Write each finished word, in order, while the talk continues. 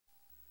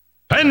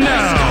And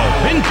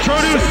now,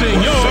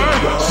 introducing your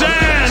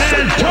San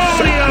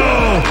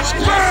Antonio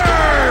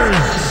Spurs!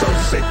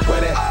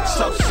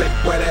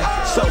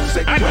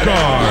 At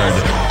guard,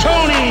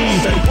 Tony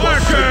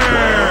Parker!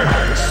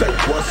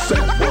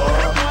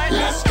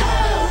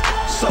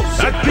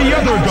 At the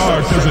other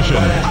guard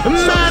position,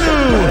 Manu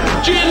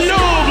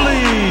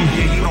Ginobili!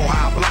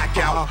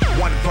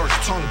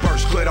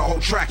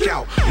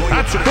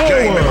 At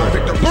forward,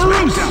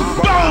 Bruce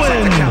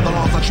Bowen!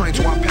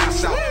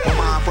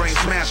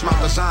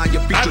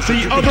 At the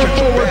other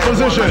forward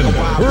position,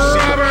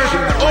 Robert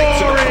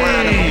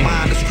Ory!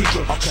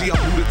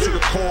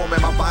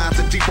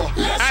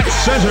 At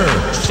center,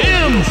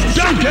 Tim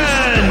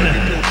Duncan!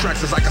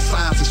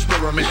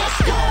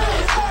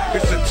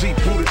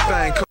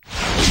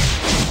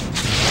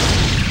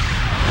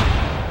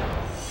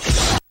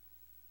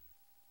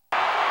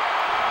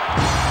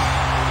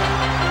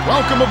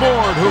 Welcome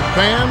aboard, Hoop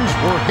fans.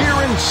 We're here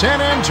in San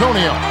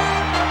Antonio.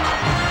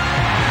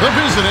 The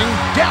visiting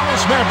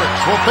Dallas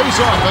Mavericks will face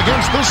off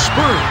against the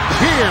Spurs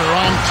here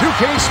on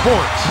 2K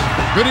Sports.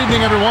 Good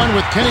evening, everyone.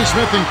 With Kenny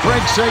Smith and Craig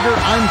Sager,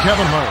 I'm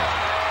Kevin Hurd.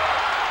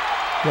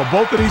 Well,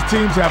 both of these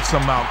teams have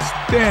some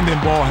outstanding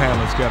ball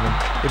handlers, Kevin.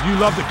 If you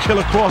love the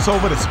killer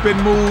crossover, the spin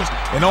moves,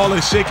 and all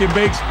the shake and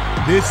bakes,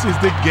 this is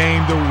the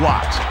game to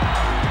watch.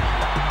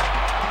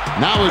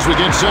 Now as we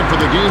get set for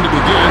the game to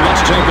begin,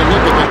 let's take a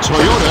look at the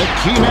Toyota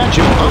key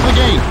matchup of the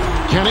game.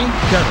 Kenny?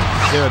 Kevin,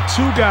 there are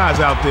two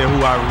guys out there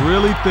who I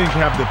really think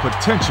have the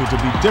potential to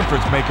be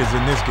difference makers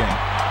in this game.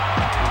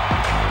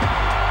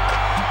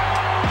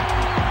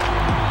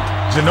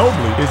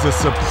 Ginobili is a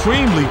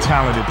supremely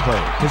talented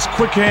player. His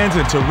quick hands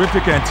and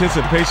terrific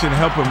anticipation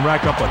help him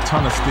rack up a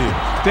ton of steals.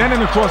 Standing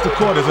across the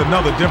court is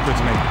another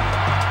difference maker.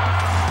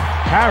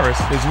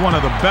 Harris is one of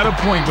the better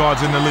point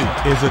guards in the league,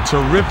 is a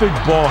terrific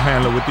ball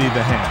handler with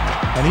either hand,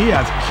 and he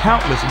has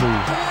countless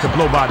moves to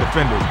blow by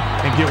defenders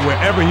and get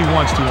wherever he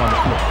wants to on the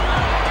floor.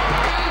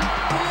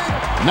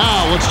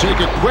 Now let's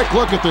take a quick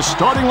look at the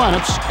starting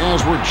lineups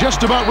as we're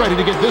just about ready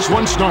to get this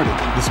one started.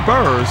 The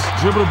Spurs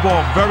dribble the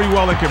ball very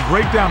well and can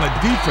break down a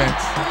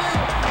defense.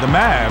 The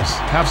Mavs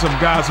have some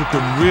guys who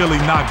can really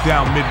knock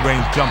down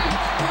mid-range jumpers.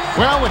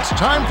 Well, it's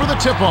time for the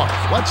tip-off.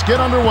 Let's get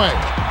underway.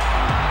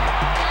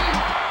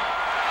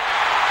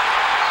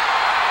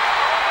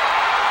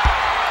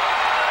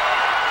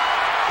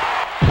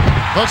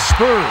 The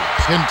Spurs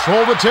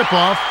control the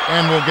tip-off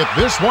and will get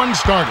this one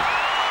started.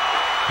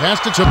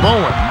 Passed it to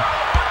Bowen.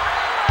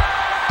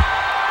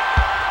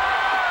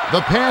 The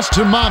pass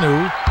to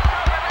Manu.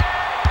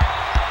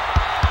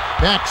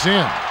 Backs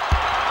in.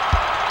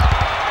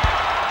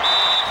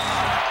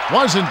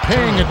 Wasn't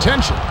paying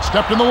attention.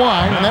 Stepped in the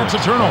line, and that's a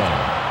turnover.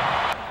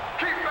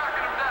 Keep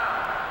backing him down.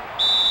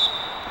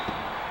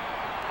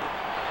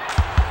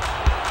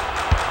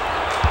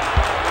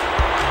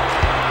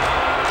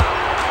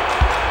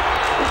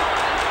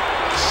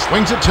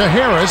 Swings it to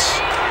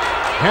Harris.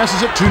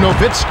 Passes it to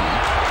Nowitzki.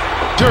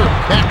 Dirk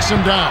backs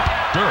him down.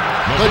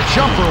 The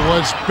jumper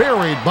was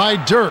buried by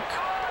Dirk.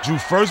 Drew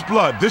first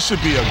blood. This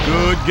should be a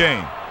good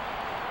game.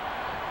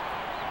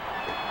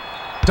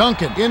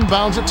 Duncan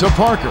inbounds it to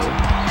Parker.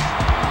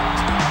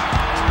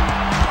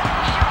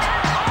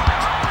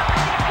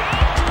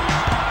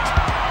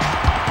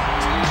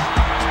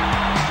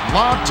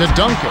 Lob to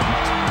Duncan.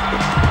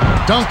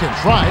 Duncan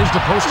tries to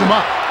post him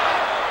up.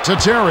 To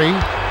Terry.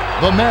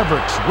 The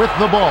Mavericks with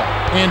the ball,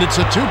 and it's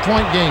a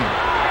two-point game.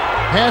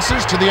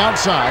 Passes to the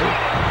outside.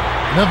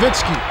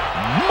 Nowitzki,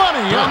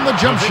 money on the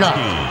jump shot.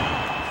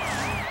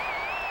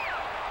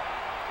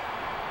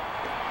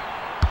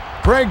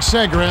 Craig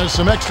Sager has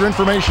some extra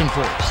information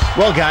for us.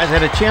 Well, guys, I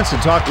had a chance to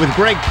talk with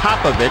Greg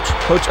Popovich,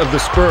 coach of the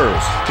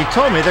Spurs. He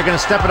told me they're going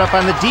to step it up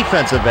on the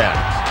defensive end.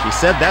 He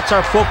said that's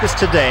our focus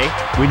today.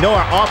 We know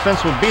our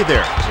offense will be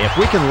there. If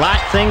we can lock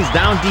things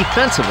down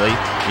defensively,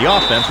 the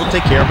offense will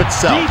take care of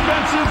itself.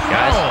 Defensive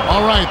guys.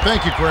 All right,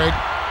 thank you, Craig.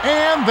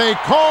 And they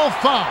call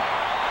foul.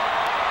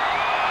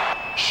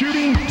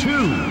 Shooting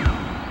two.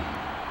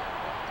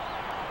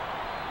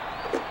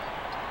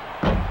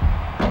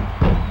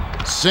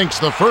 Sinks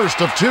the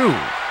first of two.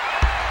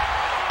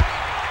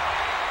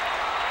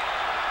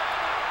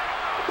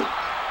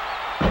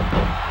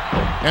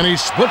 And he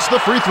splits the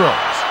free throws.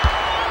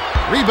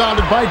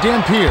 Rebounded by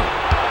Dampier.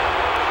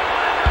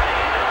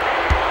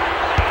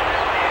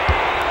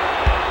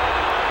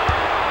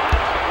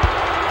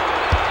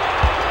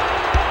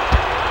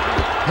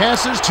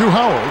 Passes to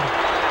Howard.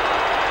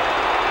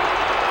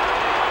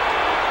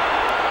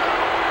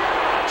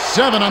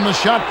 7 on the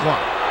shot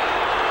clock.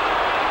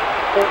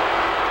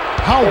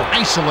 Howard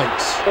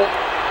isolates.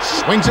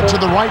 Swings it to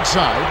the right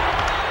side.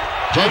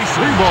 The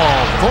free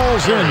ball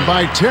falls in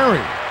by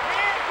Terry.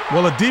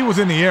 Well, a D was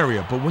in the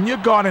area, but when you're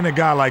guarding a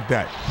guy like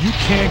that, you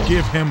can't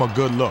give him a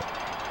good look.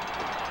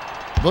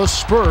 The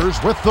Spurs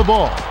with the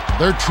ball.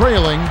 They're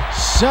trailing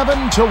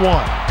 7-1.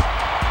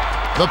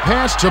 The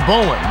pass to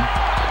Bowen.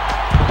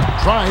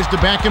 Tries to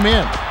back him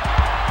in.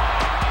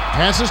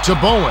 Passes to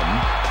Bowen.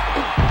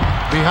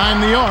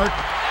 Behind the arc.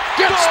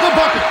 Gets the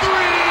bucket.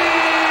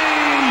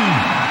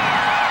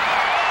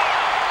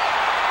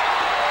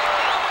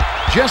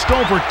 Just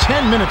over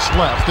 10 minutes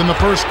left in the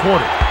first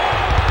quarter.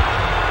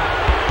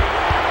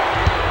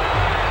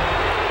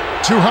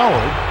 To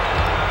Howard.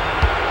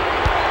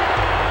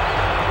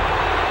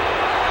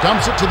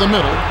 Dumps it to the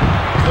middle.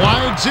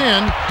 Glides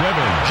in.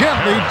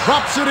 Gently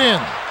drops it in.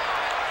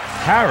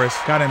 Harris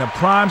got in a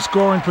prime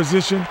scoring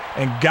position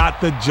and got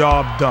the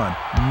job done.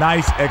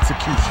 Nice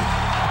execution.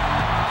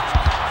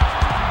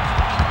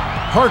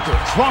 Parker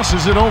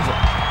crosses it over.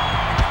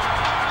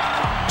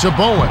 To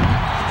Bowen.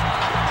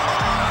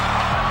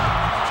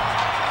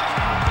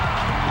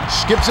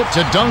 Skips it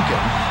to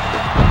Duncan.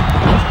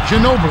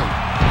 Ginobili.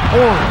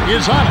 Ori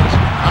is on it.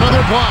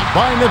 Another block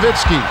by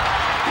Nowitzki.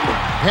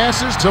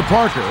 Passes to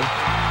Parker.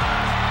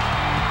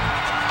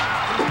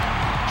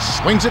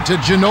 Swings it to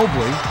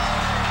Ginobili.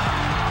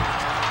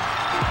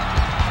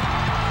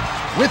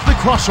 With the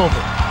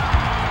crossover.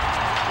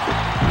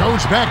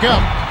 Goes back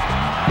up.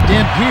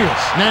 Dampier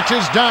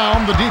snatches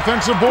down the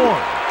defensive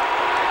board.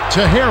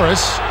 To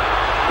Harris.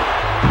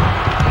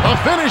 A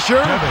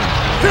finisher.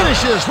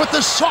 Finishes with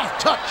the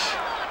soft touch.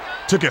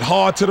 Took it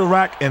hard to the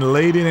rack and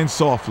laid it in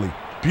softly.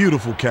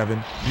 Beautiful,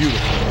 Kevin.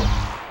 Beautiful.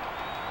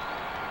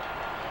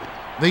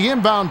 The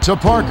inbound to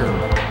Parker.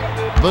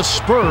 The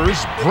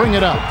Spurs bring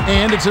it up,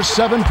 and it's a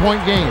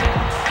 7-point game.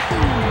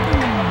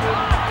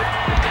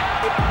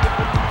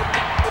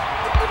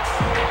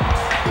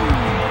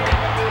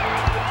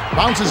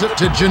 Bounces it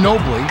to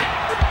Ginobili.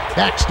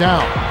 Backs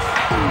down.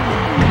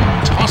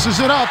 Tosses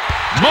it up.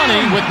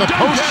 Money with the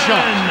post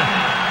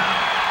shot.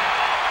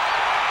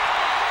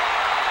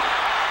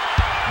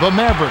 The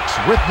Mavericks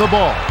with the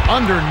ball.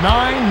 Under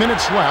 9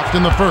 minutes left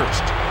in the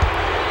first.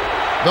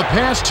 The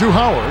pass to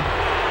Howard.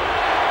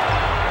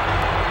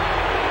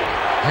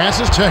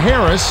 Passes to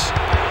Harris.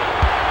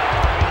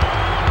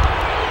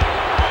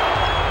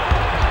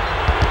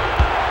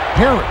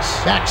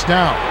 Harris backs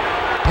down.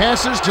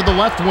 Passes to the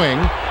left wing.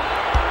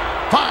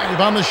 5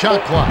 on the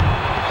shot clock.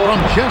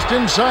 From just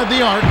inside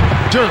the arc,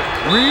 Dirk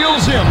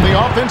reels in the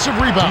offensive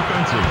rebound.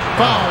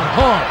 Foul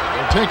hard.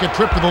 Will take a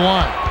trip to the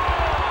line.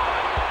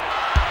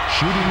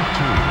 Shooting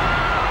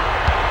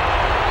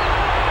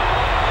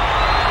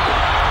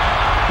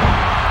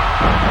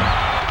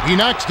 2. He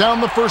knocks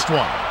down the first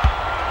one.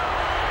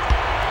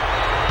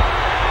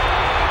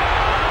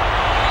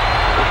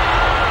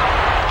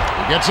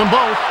 He gets them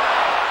both.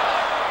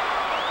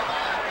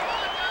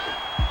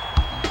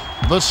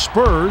 The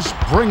Spurs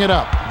bring it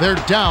up. They're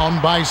down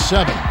by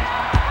 7.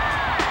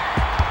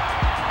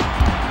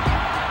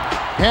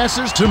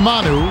 Passes to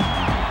Manu.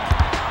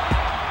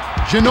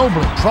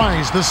 Ginobili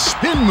tries the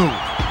spin move.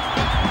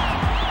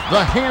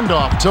 The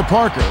handoff to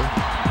Parker.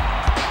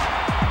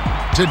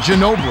 To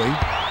Ginobili.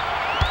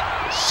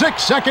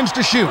 6 seconds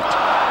to shoot.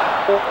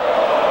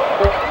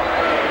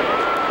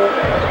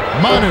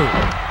 Manu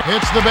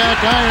hits the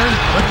back iron,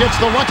 but gets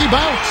the lucky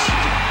bounce.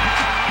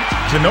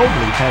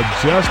 Ginobili had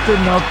just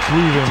enough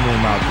breathing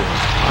room out there.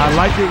 I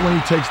like it when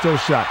he takes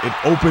those shots. It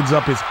opens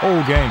up his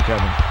whole game,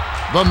 Kevin.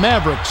 The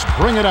Mavericks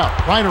bring it up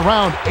right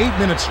around 8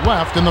 minutes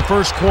left in the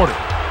first quarter.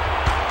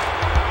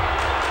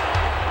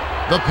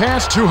 The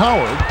pass to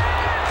Howard.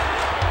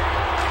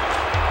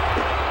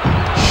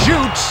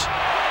 Shoots.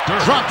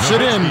 Drops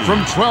it in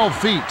from 12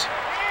 feet.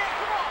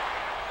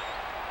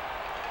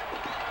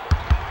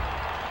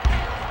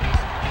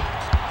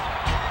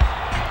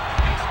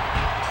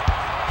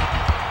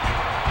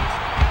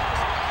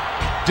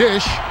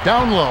 Dish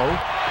down low.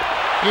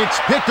 It's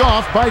picked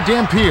off by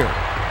Dampier.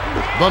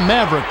 The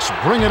Mavericks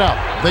bring it up.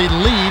 They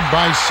lead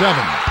by 7.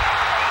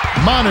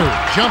 Manu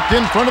jumped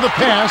in front of the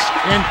pass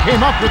and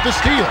came up with the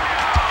steal.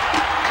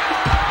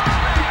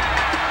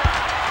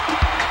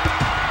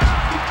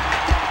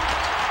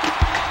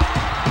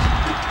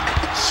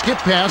 Skip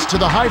pass to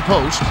the high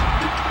post.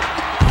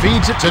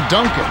 Feeds it to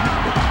Duncan.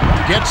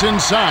 Gets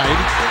inside.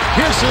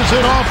 Kisses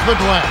it off the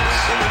glass.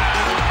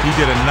 He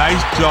did a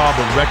nice job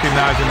of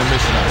recognizing the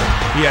mismatch.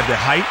 He had the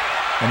height,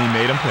 and he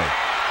made him pay.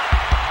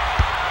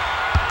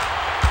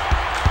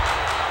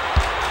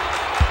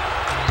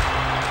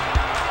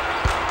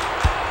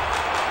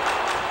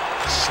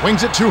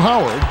 Swings it to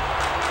Howard.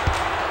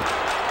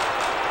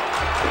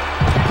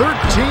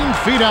 13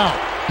 feet out.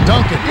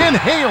 Duncan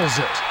inhales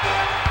it.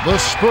 The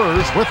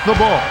Spurs with the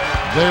ball.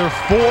 They're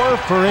 4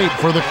 for 8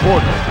 for the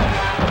quarter.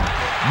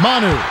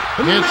 Manu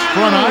hits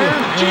front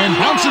iron and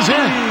bounces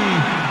in.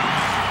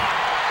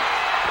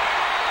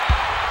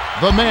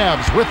 The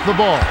Mavs with the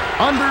ball.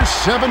 Under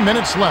 7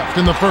 minutes left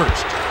in the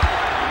first.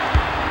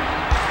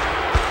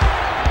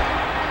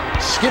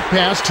 Skip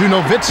pass to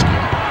Nowitzki.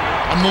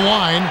 On the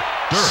line.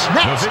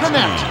 Snaps the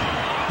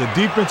net. The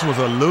defense was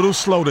a little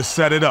slow to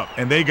set it up,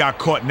 and they got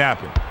caught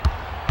napping.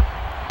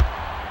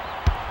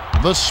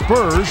 The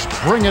Spurs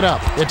bring it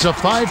up. It's a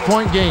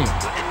 5-point game.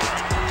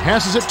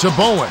 Passes it to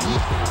Bowen.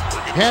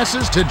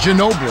 Passes to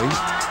Ginobili.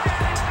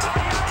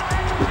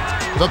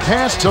 The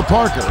pass to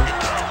Parker.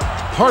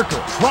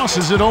 Parker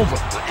crosses it over.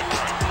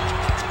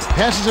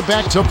 Passes it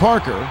back to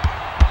Parker.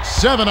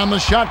 7 on the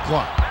shot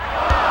clock.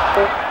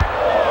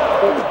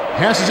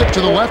 Passes it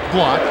to the left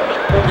block.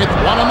 With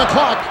 1 on the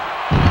clock.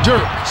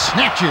 Dirk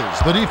snatches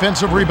the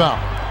defensive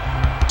rebound.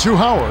 To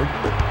Howard.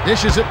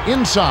 Dishes it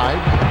inside.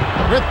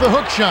 With the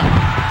hook shot.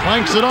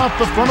 Flanks it off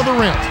the front of the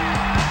rim.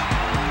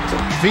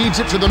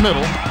 Feeds it to the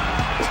middle.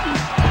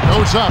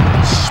 Goes up.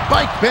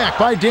 Spiked back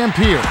by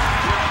Dampier.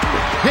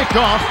 Picked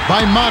off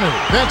by Manu.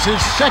 That's his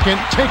second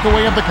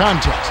takeaway of the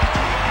contest.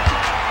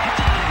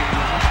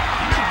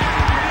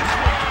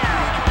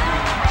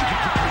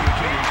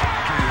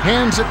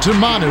 Hands it to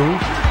Manu.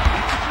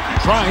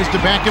 Tries to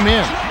back him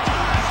in.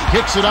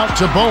 Kicks it out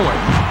to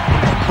Bowen.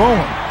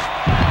 Bowen.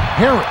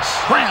 Harris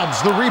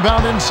grabs the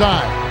rebound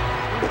inside.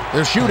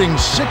 They're shooting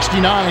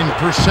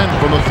 69%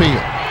 from the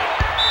field.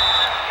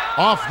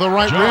 Off the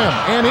right rim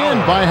and in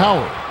by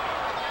Howard.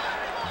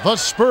 The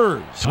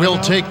Spurs will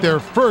take their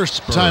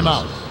first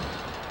timeout.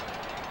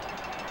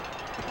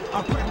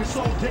 I practice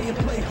all day and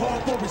play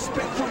hard for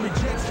respect from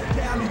rejects.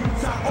 Down to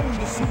Utah on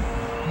the suit.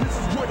 This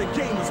is where the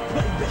game is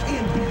played, the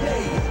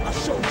NBA. I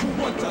showed you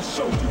once, I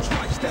showed you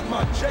twice that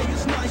my J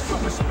is nice. So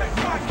respect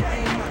my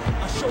game.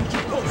 I showed you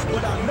close,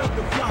 but I love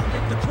the fly.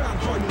 Make the crown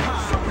call you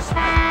high. So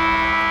respect.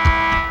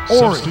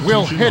 Ori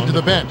will head to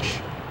the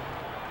bench.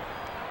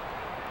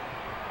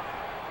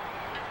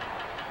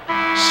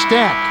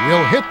 Stack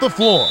will hit the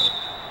floor.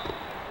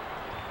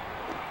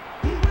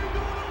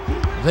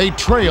 They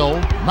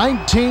trail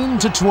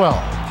 19-12.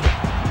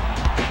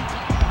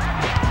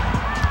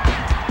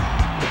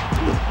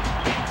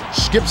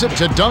 Skips it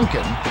to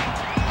Duncan.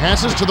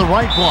 Passes to the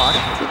right block.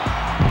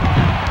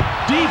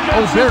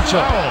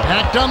 Oberto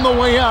hacked on the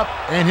way up,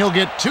 and he'll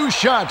get 2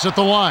 shots at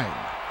the line.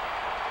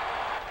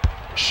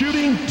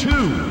 Shooting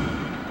 2.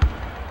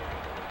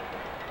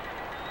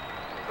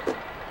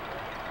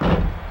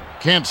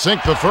 Can't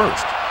sink the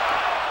first.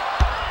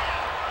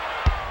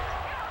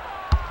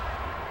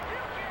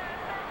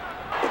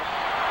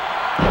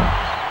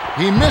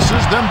 He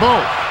misses them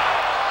both.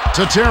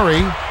 To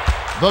Terry,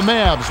 the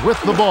Mavs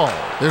with the ball.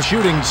 They're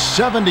shooting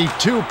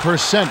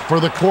 72% for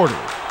the quarter.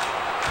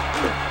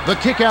 The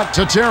kick out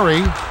to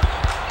Terry.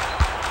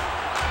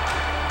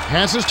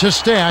 Passes to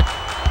Stack.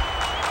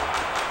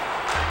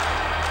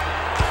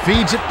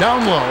 Feeds it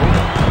down low.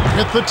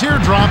 Hit the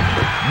teardrop.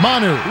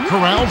 Manu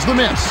corrals the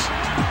miss.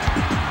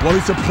 Well, he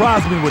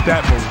surprised me with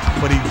that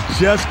move, but he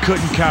just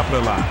couldn't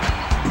capitalize.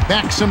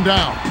 Backs him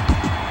down.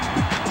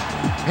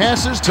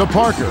 Passes to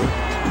Parker.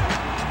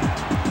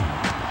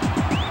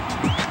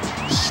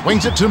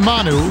 Swings it to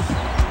Manu.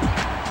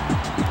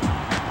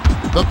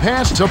 The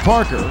pass to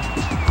Parker.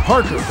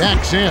 Parker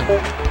backs in.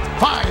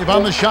 5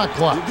 on the shot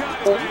clock.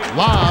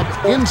 Lob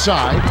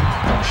inside.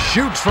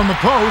 Shoots from the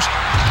post.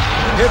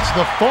 Hits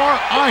the far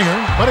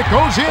iron, but it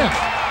goes in.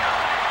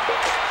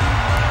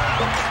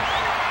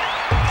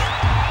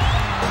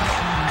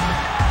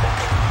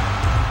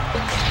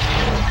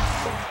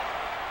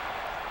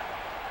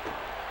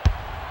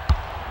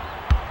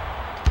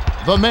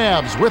 The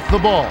Mavs with the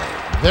ball.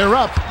 They're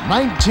up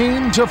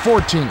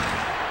 19-14.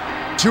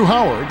 To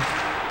Howard.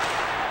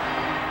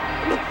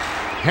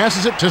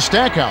 Passes it to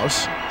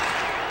Stackhouse.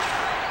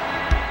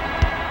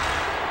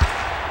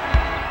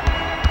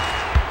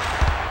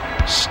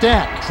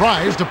 Stack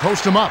tries to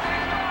post him up.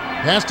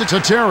 Passed it to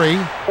Terry.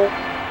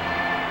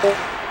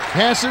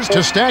 Passes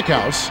to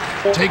Stackhouse.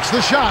 Takes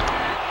the shot.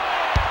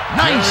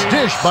 Nice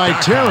dish by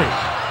Terry.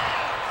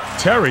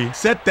 Terry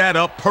set that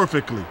up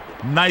perfectly.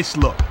 Nice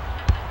look.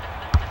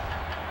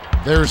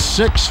 They're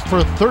 6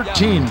 for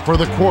 13 for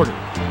the quarter.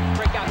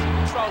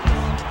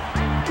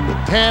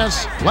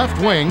 Pass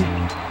left wing.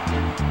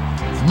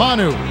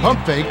 Manu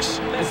pump fakes.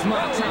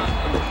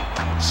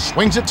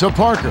 Swings it to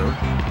Parker.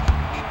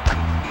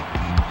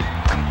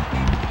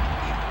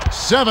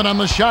 7 on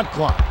the shot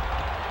clock.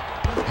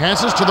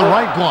 Passes to the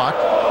right block.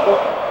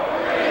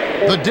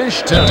 The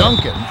dish to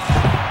Duncan.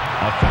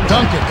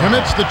 Duncan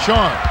commits the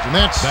charge, and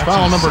that's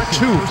foul number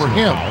 2 for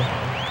him.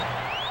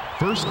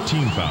 First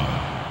team foul.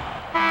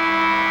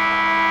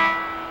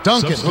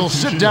 Duncan will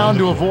sit down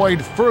to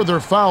avoid further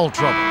foul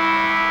trouble.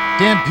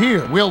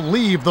 Dampier will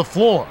leave the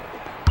floor.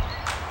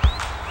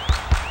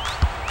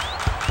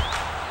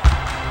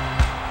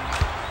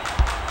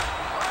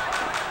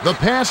 The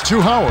pass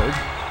to Howard.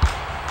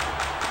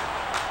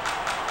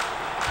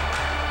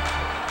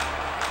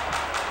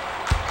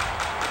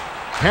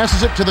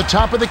 Passes it to the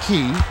top of the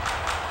key.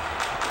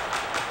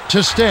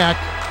 To Stack.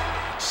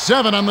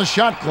 7 on the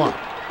shot clock.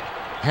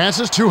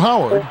 Passes to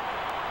Howard.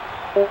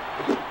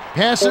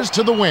 Passes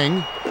to the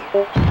wing.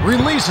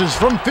 Releases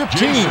from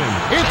 15.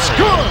 It's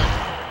good!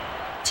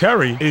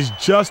 Terry is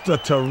just a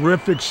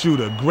terrific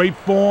shooter. Great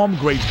form,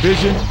 great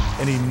vision,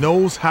 and he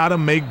knows how to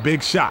make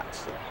big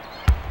shots.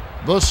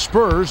 The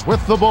Spurs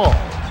with the ball.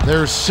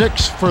 They're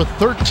 6 for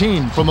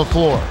 13 from the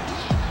floor.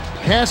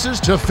 Passes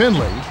to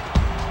Finley.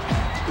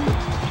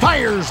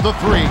 Fires the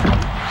 3.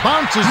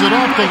 Bounces it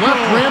off the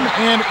left rim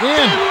and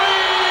in.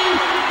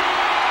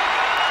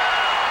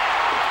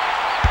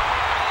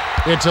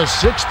 It's a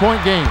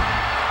 6-point game.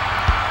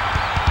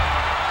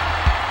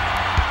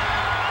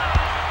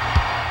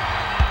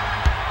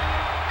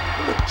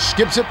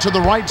 Skips it to the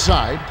right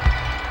side.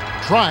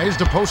 Tries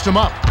to post him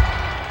up.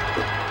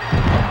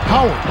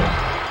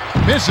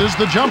 Howard misses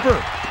the jumper.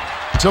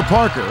 To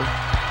Parker.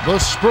 The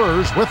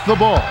Spurs with the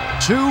ball.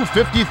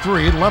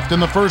 2:53 left in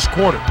the first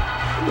quarter.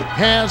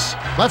 Pass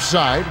left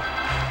side.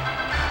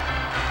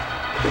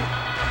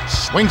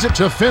 Swings it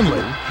to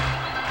Finley.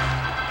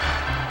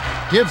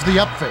 Gives the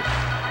up fake.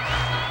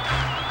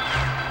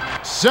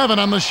 7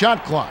 on the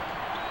shot clock.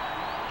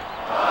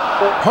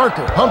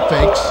 Parker pump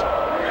fakes.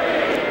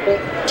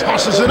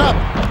 Tosses it up.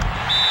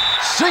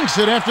 Sinks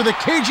it after the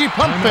cagey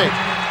pump fake.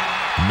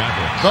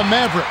 Mavericks. The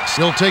Mavericks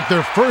will take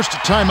their first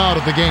timeout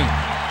of the game.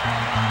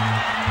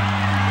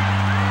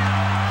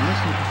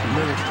 Listen to some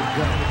lyrics to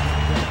go.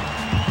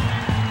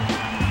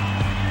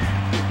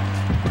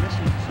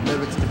 Listen to some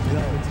lyrics to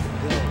go.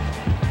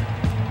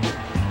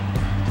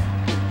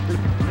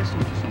 Listen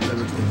to some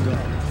lyrics to go.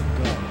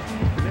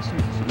 Listen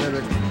to some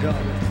lyrics to go.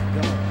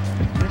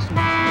 Listen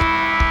to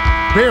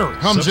Bear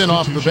comes in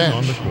off the Substitution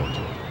on bench. the court.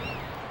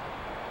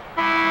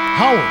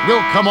 Howard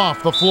will come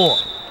off the floor.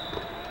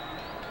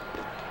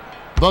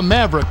 The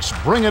Mavericks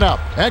bring it up.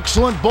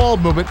 Excellent ball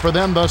movement for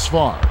them thus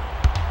far.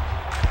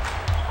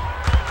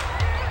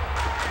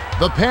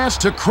 The pass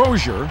to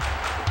Crozier.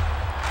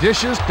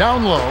 Dishes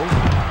down low.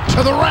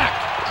 To the rack.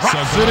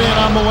 Drops it in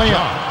on the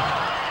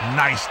layup.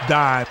 Nice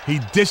dive. He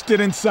dished it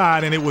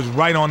inside, and it was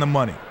right on the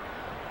money.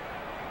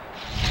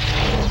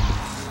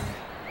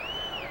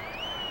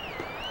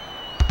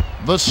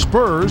 The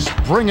Spurs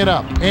bring it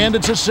up, and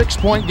it's a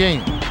 6-point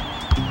game.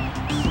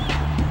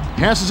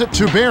 Passes it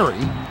to Barry.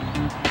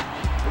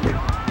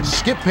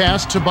 Skip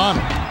pass to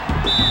Bonner.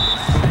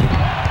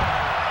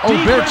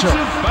 Oberto.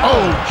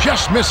 Oh,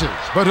 just misses,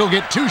 but he'll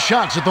get 2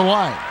 shots at the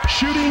line.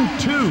 Shooting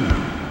 2.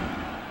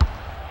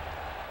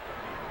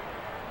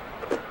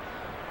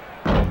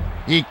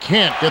 He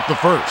can't get the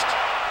first.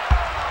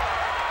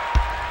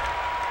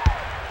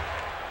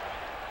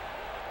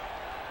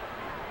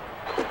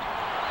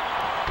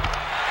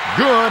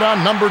 Good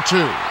on number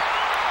 2.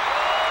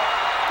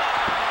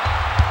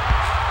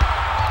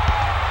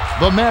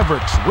 The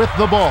Mavericks with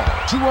the ball.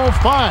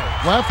 2:05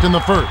 left in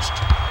the first.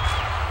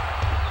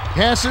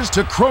 Passes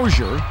to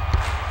Crozier.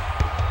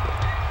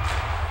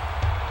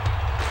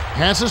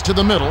 Passes to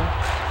the middle.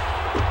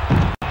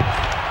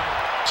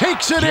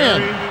 Takes it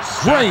in.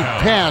 Great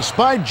pass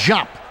by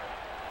Jop.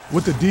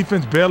 With the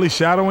defense barely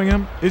shadowing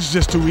him, it's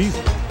just too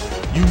easy.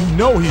 You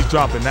know he's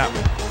dropping that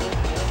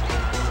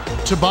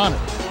one. To Bonner.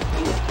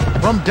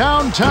 From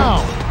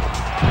downtown.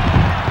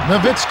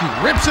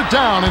 Nowitzki rips it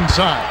down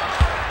inside.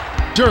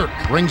 Dirk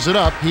brings it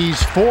up.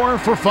 He's 4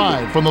 for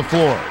 5 from the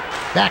floor.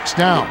 Backs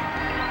down.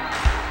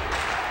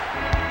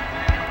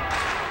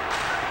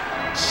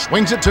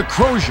 Swings it to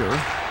Crozier.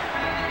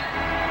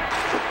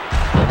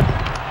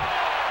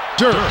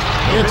 Dirk.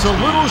 It's a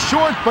little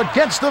short, but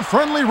gets the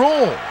friendly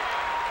roll.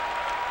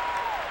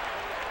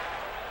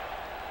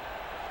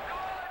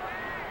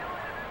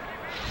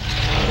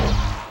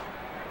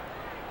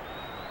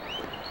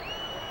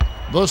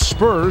 The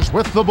Spurs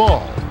with the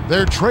ball.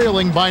 They're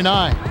trailing by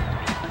 9.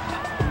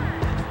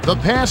 The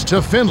pass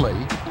to Finley.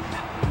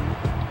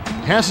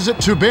 Passes it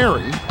to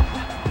Barry.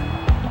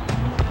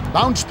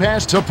 Bounce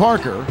pass to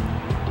Parker.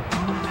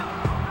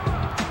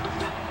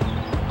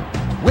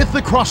 With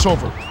the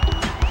crossover.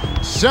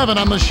 7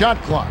 on the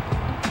shot clock.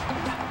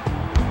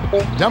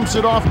 Dumps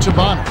it off to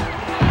Bonner.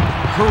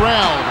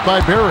 Corralled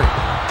by Barry.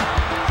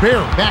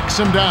 Bear backs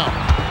him down.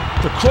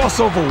 The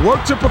crossover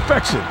worked to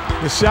perfection.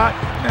 The shot,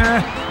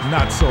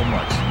 not so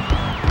much.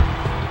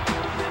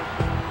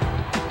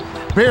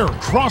 Bear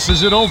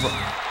crosses it over.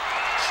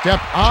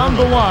 Step on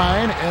the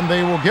line, and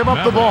they will give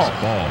up the ball.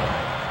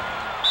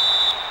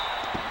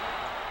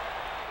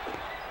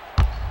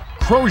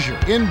 Crozier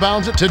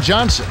inbounds it to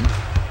Johnson.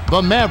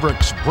 The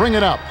Mavericks bring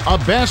it up. A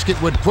basket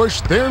would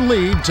push their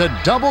lead to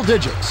double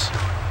digits.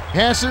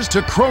 Passes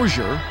to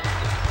Crozier.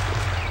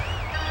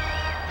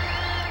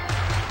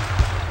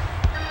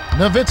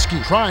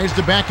 Nowitzki tries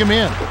to back him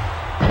in.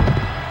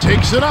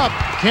 Takes it up.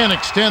 Can't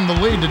extend the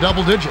lead to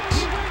double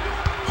digits.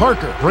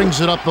 Parker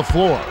brings it up the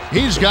floor.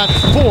 He's got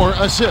 4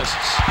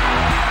 assists.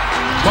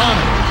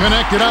 Bonner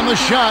connected on the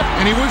shot,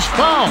 and he was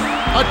fouled.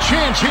 A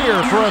chance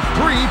here for a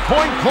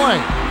 3-point play.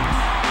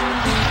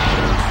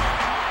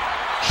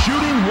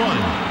 Shooting 1.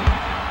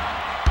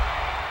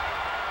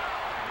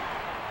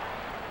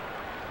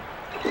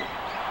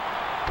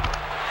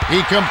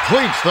 He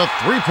completes the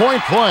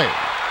 3-point play.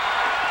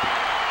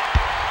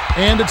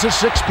 And it's a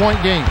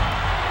 6-point game.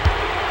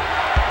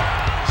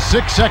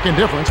 6-second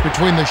difference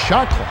between the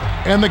shot clock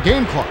and the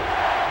game clock.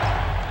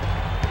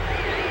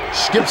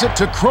 Skips it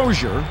to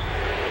Crozier.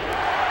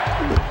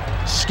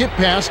 Skip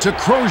pass to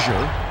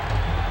Crozier.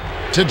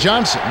 To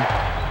Johnson.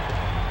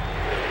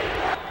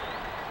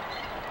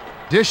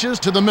 Dishes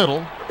to the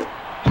middle.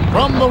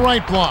 From the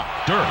right block.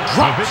 Dirk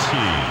Drops.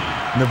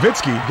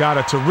 Nowitzki got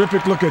a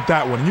terrific look at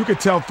that one, and you could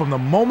tell from the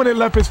moment it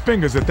left his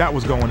fingers that that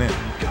was going in.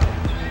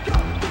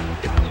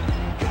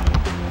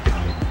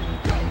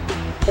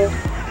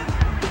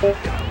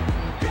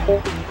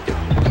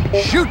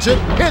 Shoots it,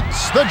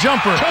 hits the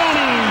jumper.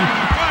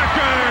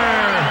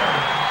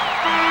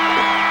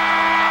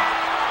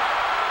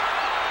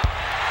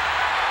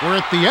 We're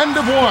at the end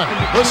of one.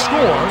 The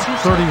score,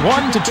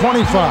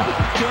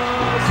 31-25.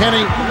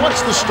 Kenny,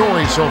 what's the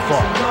story so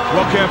far?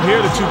 Well, Kev, here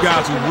are the two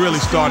guys who really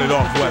started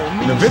off well.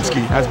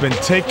 Nowitzki has been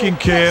taking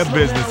care of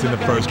business in the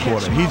first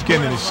quarter. He's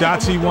getting the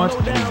shots he wants,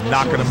 and he's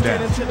knocking them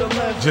down.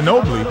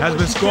 Ginobili has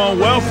been scoring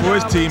well for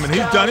his team, and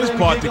he's done his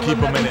part to keep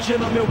them in it.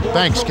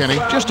 Thanks, Kenny.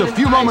 Just a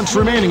few moments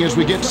remaining as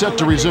we get set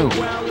to resume.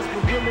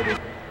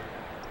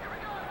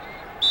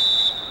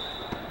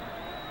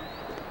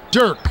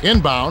 Dirk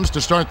inbounds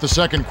to start the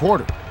second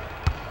quarter.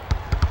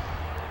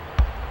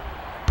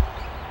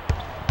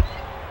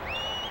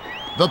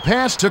 The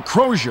pass to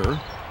Crozier.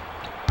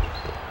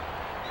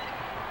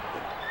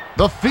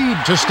 The feed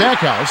to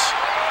Stackhouse.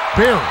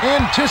 Barry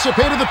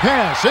anticipated the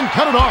pass and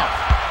cut it off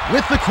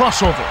with the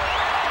crossover.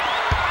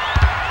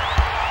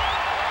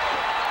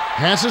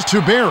 Passes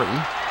to Barry.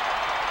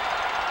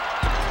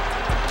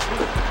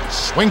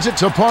 Swings it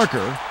to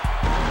Parker.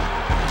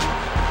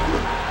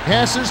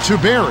 Passes to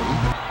Barry.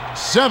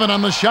 7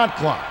 on the shot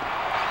clock.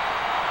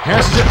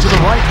 Passes it to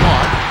the right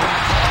block.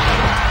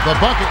 The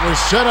bucket was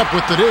set up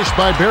with the dish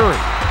by Barry.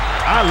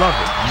 I love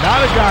it.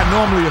 Not a guy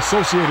normally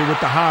associated with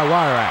the high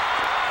wire act,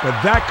 but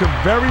that could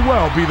very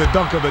well be the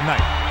dunk of the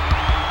night.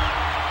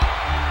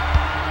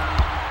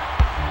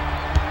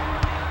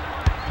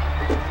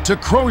 To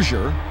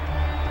Crozier.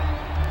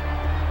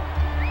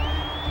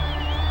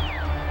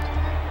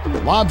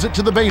 Lobs it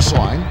to the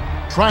baseline.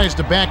 Tries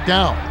to back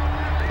down.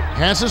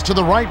 Passes to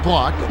the right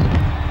block.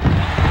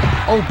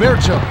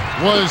 Oberto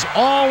was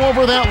all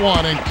over that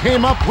one and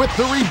came up with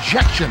the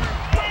rejection.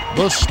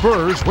 The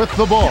Spurs with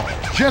the ball.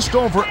 Just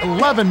over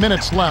 11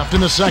 minutes left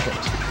in the second.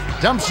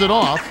 Dumps it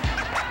off.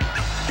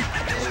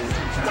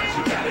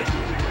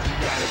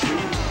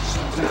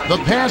 The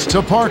pass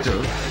to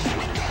Parker.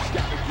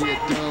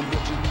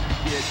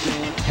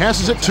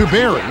 Passes it to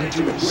Barry.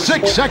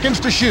 6 seconds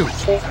to shoot.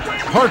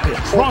 Parker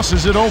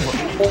crosses it over.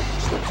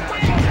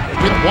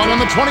 With 1 on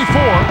the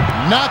 24.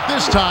 Not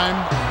this time.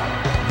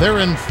 They're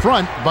in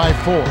front by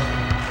 4.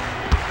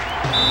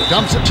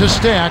 Dumps it to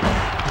Stack.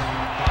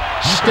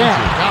 Stack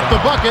got the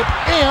bucket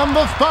and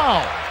the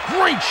foul.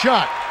 Great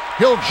shot.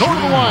 He'll go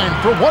to the line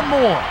for one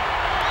more.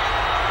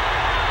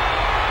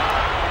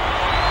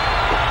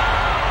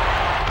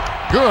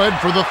 Good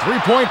for the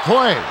three-point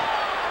play.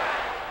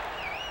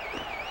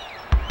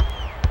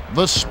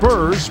 The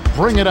Spurs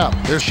bring it up.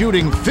 They're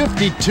shooting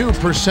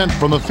 52%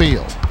 from the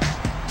field.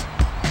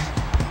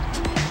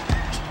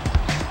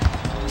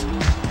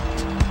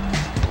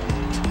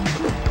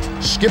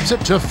 Skips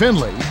it to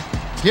Finley.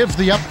 Gives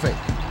the up fake.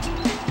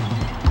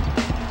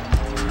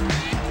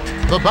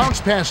 The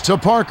bounce pass to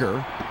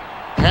Parker.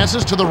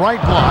 Passes to the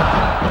right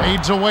block.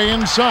 Fades away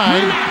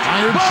inside.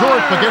 Fired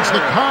short but gets the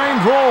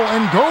kind roll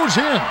and goes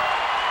in.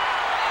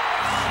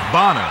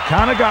 Bonner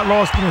kind of got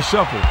lost in the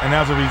shuffle, and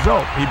as a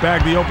result, he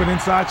bagged the open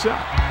inside shot.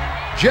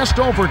 Just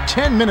over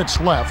 10 minutes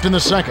left in the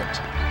second.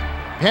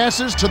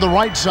 Passes to the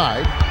right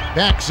side.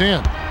 Backs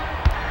in.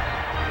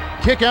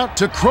 Kick out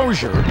to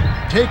Crozier.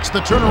 Takes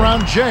the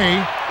turnaround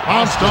J.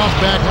 Bounced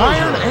off back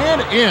iron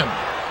and in.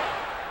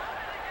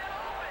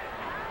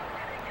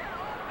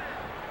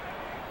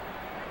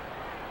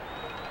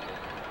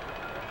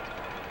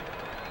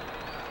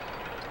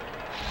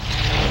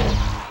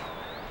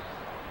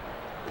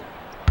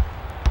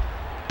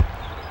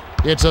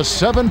 It's a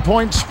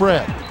 7-point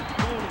spread.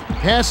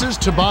 Passes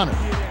to Bonner.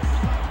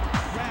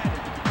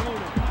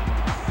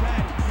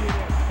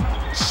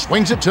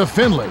 Swings it to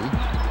Finley.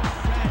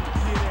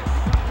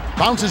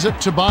 Bounces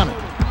it to Bonner.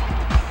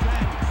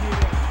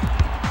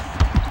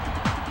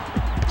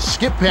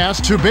 Skip pass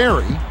to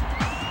Barry.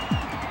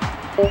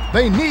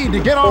 They need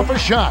to get off a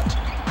shot.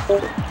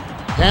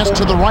 Pass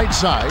to the right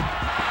side.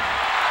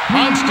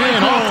 Bounced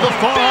in off the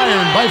far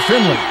iron by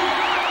Finley.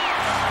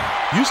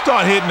 You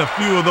start hitting a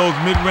few of those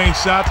mid-range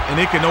shots, and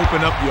it can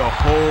open up your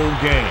whole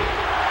game.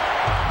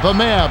 The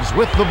Mavs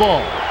with the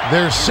ball.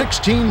 They're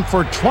 16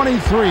 for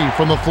 23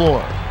 from the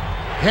floor.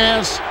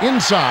 Pass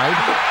inside.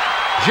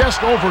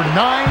 Just over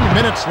 9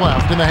 minutes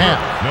left in the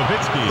half.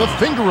 Nowitzki. The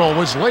finger roll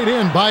was laid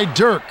in by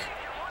Dirk.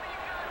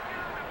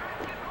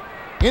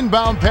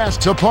 Inbound pass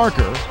to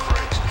Parker.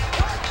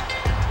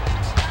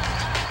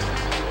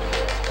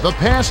 The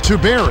pass to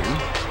Barry.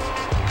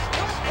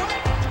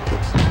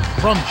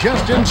 From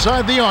just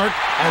inside the arc,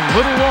 a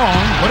little long,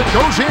 but it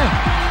goes in.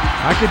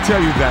 I can tell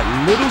you that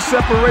little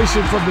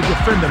separation from the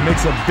defender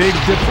makes a big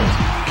difference.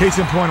 Case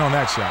in point on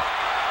that shot.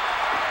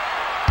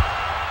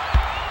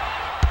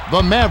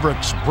 The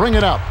Mavericks bring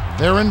it up.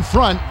 They're in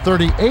front,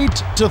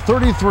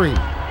 38-33.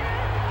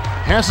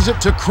 Passes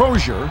it to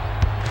Crozier.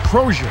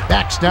 Crozier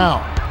backs down.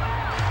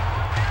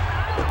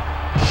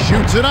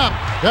 Shoots it up.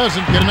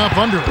 Doesn't get enough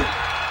under it.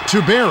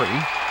 To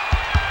Barry.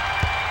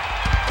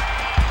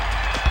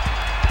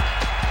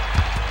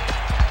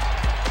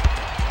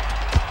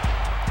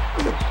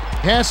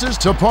 Passes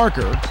to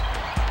Parker.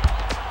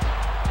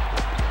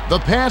 The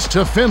pass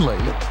to Finley.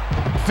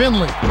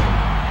 Finley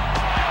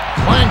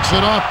clanks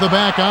it off the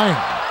back iron.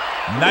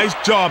 Nice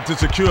job to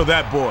secure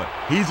that board.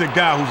 He's a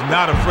guy who's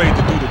not afraid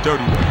to do the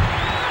dirty work.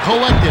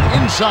 Collected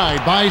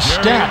inside by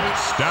Stack.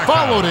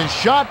 Followed his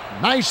shot.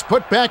 Nice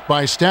putback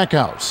by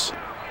Stackhouse.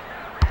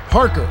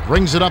 Parker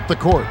brings it up the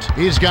court.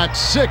 He's got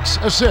 6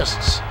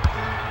 assists.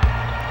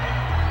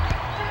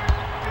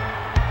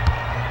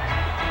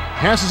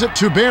 Passes it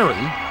to Barry.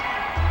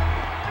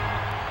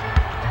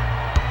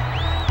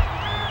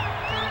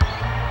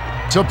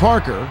 To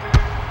Parker.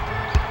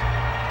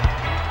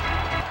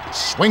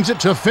 Swings it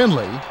to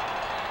Finley.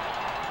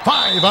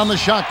 5 on the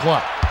shot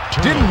clock.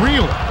 Didn't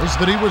realize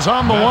that he was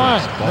on the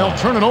line. They'll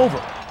turn it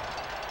over.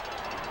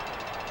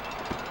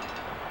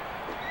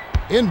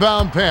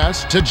 Inbound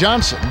pass to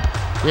Johnson.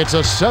 It's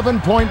a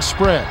 7-point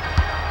spread.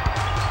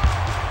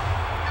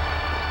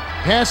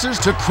 Passes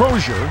to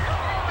Crozier.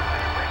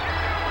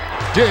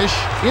 Dish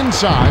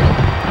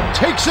inside.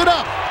 Takes it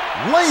up.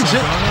 Lays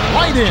it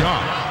right in.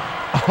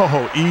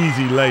 Oh,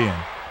 easy lay-in.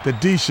 The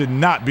D should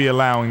not be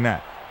allowing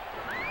that.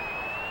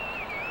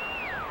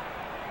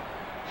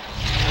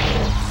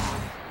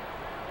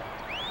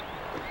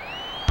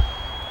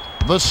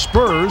 The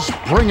Spurs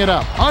bring it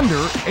up.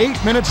 Under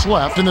 8 minutes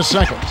left in the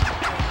second.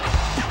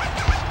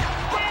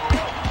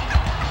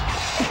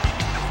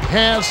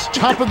 Has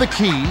top of the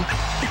key.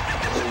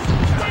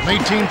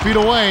 18 feet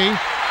away.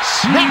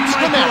 Snaps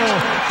the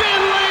net.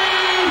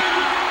 Finley!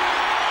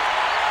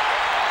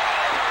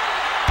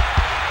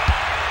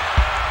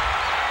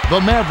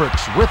 The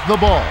Mavericks with the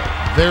ball.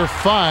 They're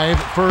 5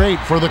 for 8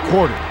 for the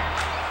quarter.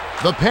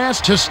 The pass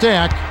to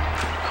Stack.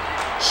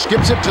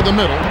 Skips it to the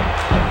middle.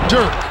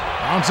 Dirk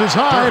bounces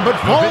high but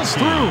falls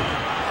through.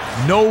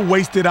 No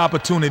wasted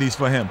opportunities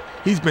for him.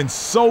 He's been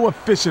so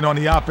efficient on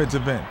the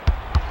offensive end.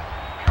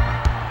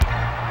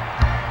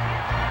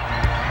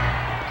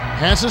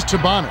 Passes to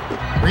Bonner.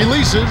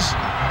 Releases.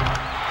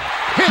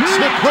 Hits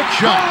the quick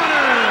shot.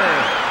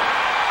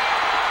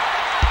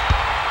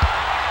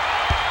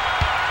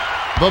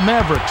 The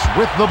Mavericks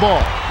with the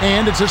ball.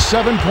 And it's a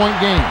 7-point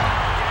game.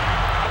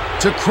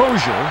 To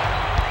Crozier.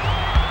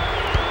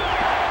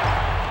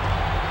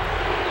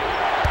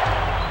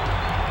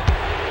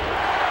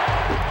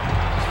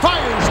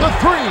 Fires the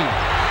 3.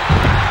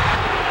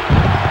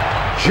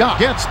 Shot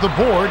gets the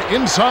board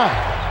inside.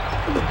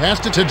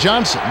 Passed it to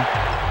Johnson.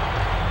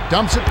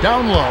 Dumps it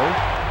down low.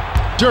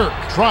 Dirk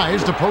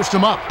tries to post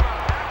him up.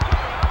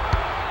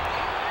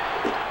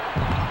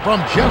 From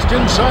just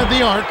inside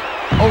the arc,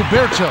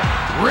 Oberto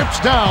rips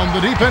down the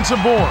defensive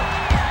board.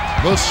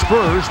 The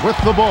Spurs with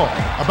the ball.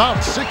 About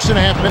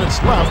 6.5 minutes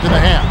left in the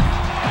half.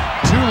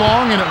 Too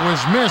long and it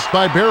was missed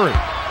by Barry.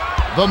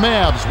 The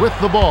Mavs with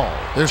the ball.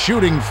 They're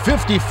shooting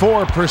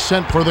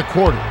 54% for the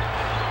quarter.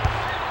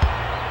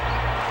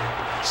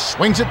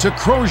 Swings it to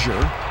Crozier.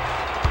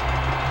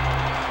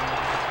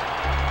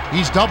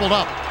 He's doubled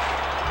up.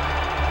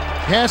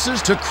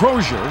 Passes to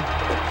Crozier.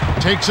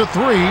 Takes a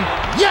 3.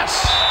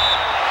 Yes!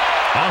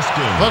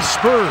 Austin. The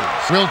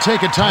Spurs will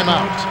take a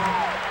timeout.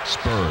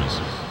 Spurs.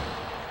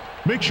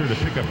 Make sure to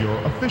pick up your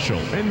official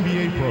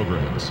NBA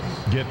programs.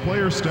 Get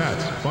player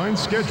stats, find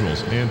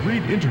schedules, and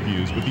read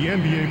interviews with the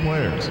NBA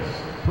players.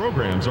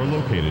 Programs are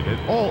located at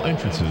all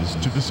entrances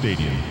to the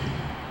stadium.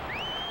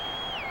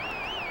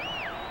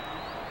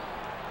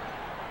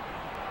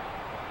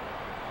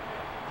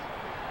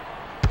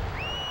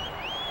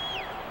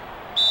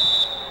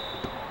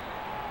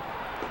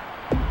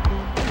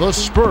 The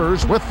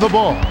Spurs with the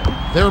ball.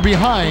 They're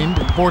behind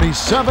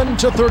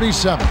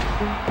 47-37.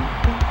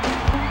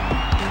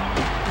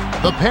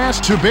 The pass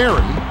to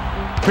Barry.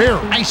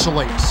 Barry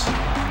isolates.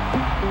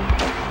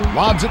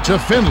 Lobs it to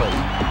Finley.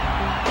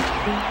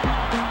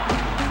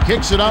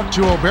 Kicks it out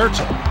to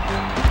Oberto.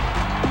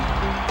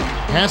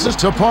 Passes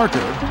to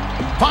Parker.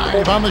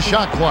 5 on the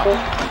shot clock.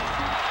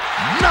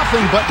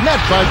 Nothing but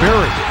net by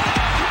Barry.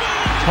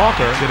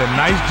 Parker did a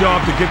nice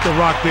job to get the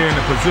rock there in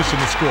a position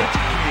to score.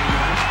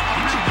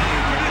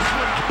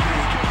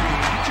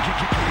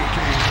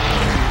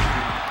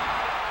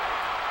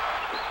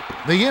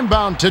 The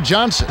inbound to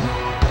Johnson.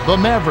 The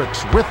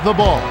Mavericks with the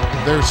ball.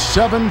 They're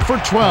 7 for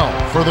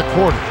 12 for the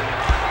quarter.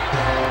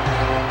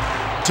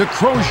 To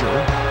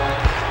Crozier.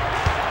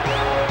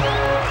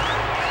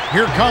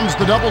 Here comes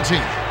the double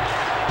team.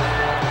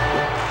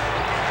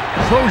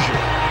 Crozier.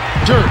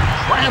 Dirk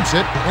grabs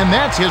it, and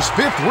that's his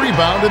 5th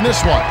rebound in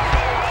this one.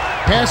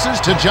 Passes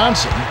to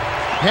Johnson.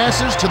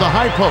 Passes to the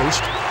high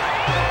post.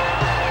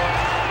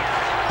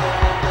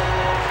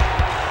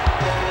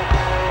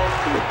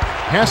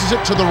 Passes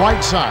it to the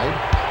right side.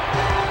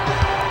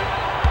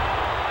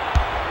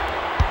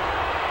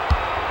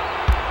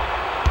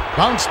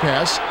 Bounce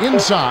pass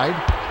inside.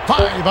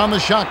 5 on the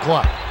shot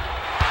clock.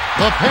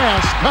 The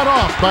pass cut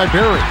off by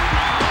Barry.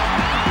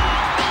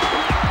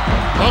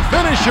 The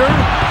finisher.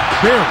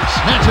 Barry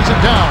snatches it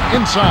down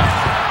inside.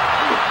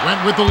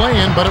 Went with the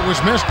lay-in, but it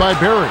was missed by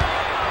Barry.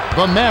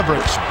 The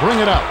Mavericks bring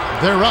it up.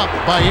 They're up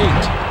by 8.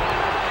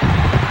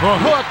 The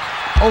hook.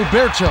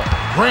 Oberto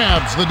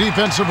grabs the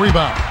defensive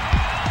rebound.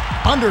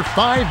 Under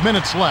 5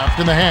 minutes left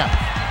in the half.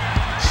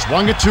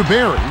 Swung it to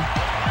Barry.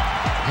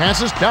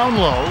 Passes down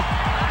low.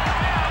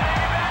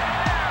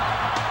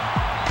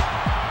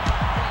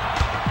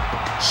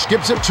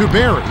 Skips it to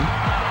Barry.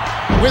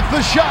 with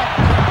the shot.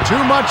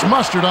 Too much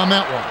mustard on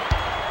that one.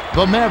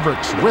 The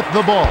Mavericks with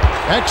the ball.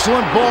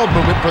 Excellent ball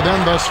movement for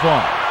them thus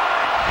far.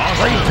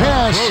 Great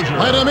pass,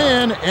 let him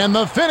in, and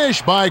the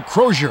finish by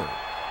Crozier.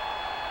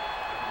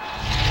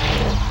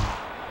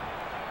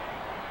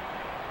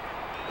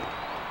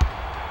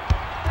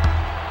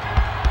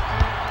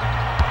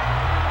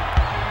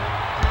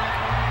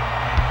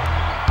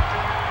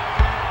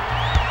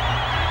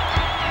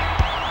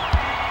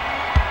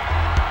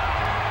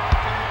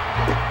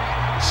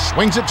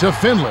 Swings it to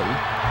Finley.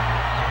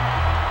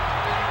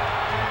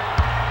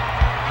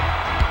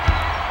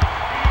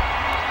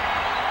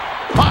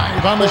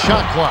 On the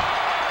shot clock.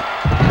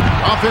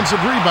 Offensive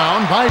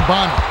rebound by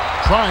Bonner.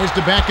 Tries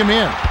to back him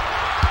in.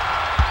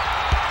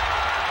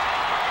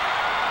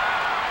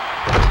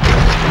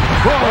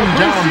 Thrown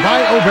down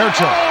by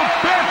Oberto.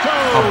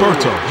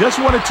 Alberto just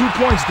wanted 2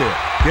 points there.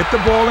 Get the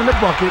ball in the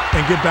bucket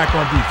and get back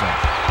on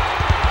defense.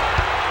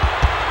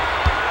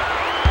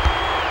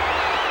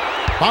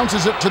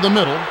 Bounces it to the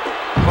middle.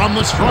 From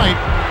the stripe.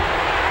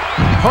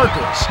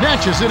 Parker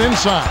snatches it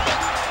inside.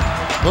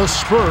 The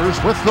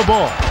Spurs with the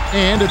ball.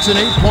 And it's an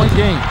 8-point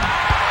game.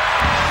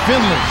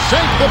 Finley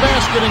sank the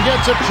basket and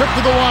gets a trip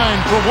to the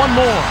line for one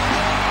more.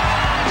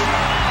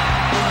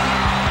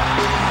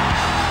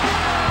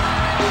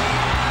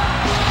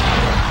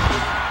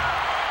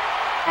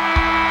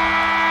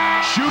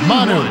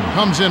 Manu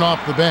comes in off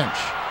the bench.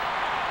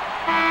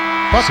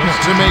 Buckner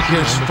to make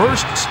his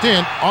first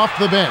stint off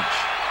the bench.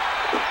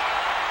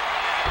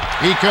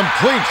 He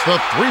completes the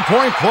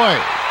three-point play.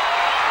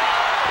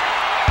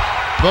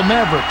 The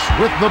Mavericks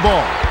with the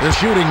ball. They're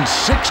shooting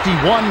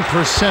 61%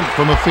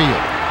 from the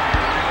field.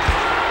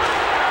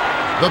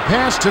 The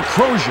pass to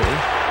Crozier.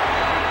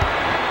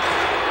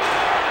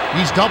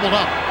 He's doubled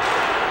up.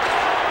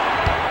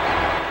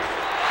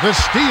 The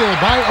steal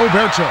by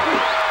Oberto.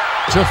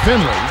 To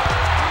Finley.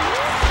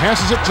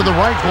 Passes it to the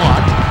right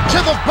block. To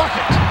the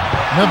bucket.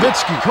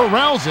 Nowitzki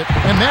corrals it,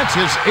 and that's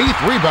his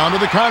 8th rebound of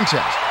the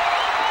contest.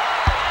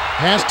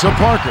 Pass to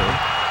Parker.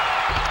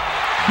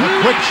 A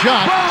quick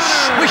shot,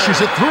 swishes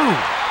it through.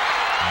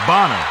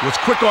 Bonner was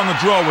quick on the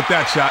draw with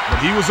that shot, but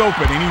he was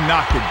open and he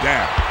knocked it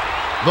down.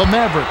 The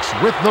Mavericks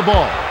with the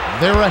ball.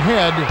 They're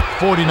ahead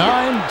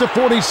 49-46.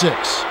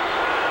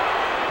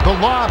 The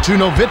lob to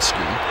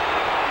Nowitzki.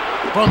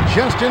 From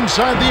just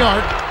inside the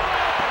arc.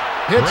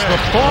 Hits the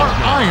far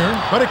iron,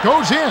 but it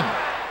goes in.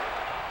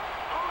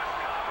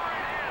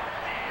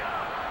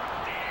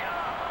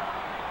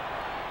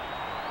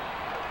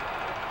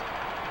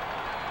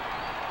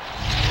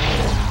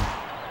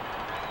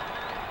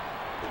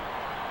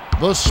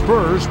 The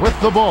Spurs with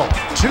the ball.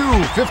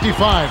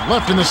 2:55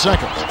 left in the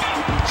second.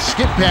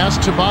 Skip pass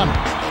to Bonner.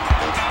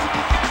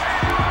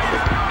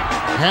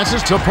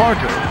 Passes to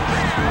Parker.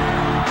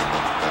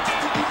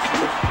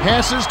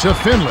 Passes to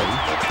Finley.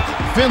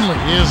 Finley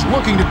is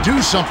looking to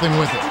do something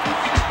with it.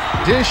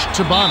 Dish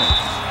to Bonner.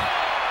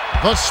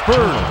 The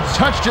Spurs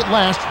touched it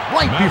last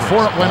right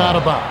before it went out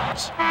of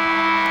bounds.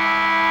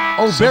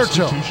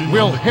 Oberto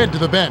will head to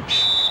the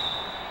bench.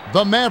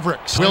 The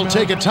Mavericks will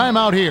take a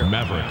timeout here.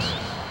 Mavericks.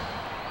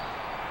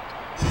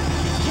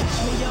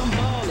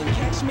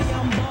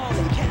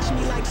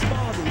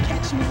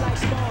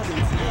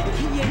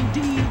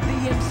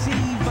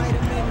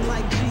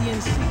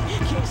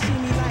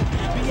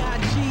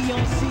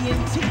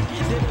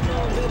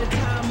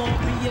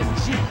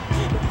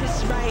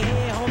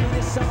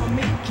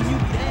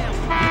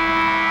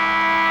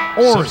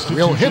 Ors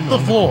will hit the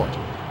floor.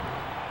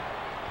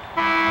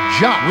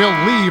 Jot will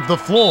leave the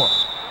floor.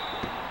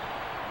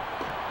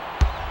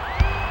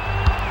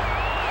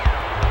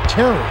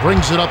 Terry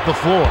brings it up the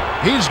floor.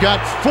 He's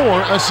got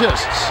 4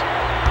 assists.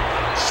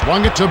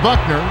 Swung it to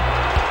Buckner.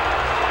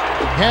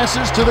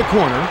 Passes to the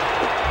corner.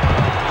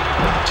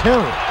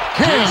 Terry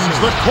cans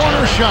the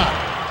corner shot.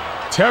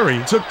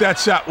 Terry took that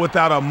shot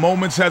without a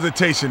moment's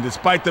hesitation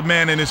despite the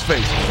man in his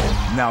face.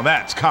 Now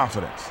that's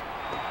confidence.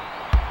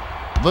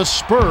 The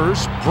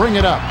Spurs bring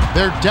it up.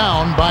 They're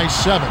down by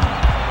 7.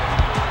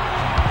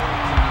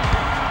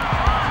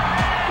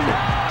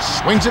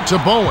 Swings it to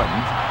Bowen.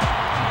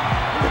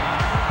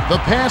 The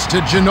pass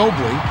to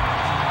Ginobili.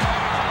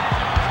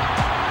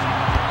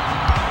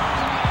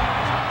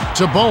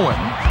 To Bowen.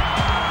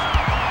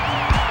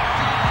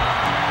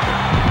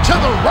 To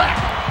the rack.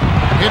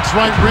 Hits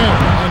right rim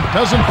and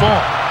doesn't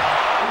fall.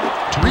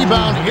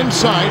 Rebound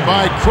inside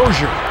by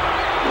Crozier.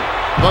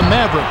 The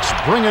Mavericks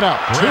bring it up.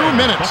 2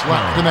 minutes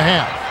left in the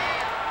half.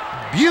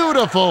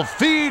 Beautiful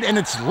feed, and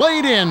it's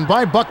laid in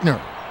by Buckner.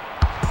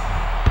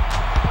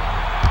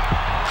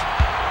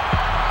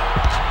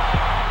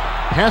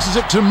 Passes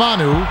it to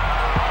Manu.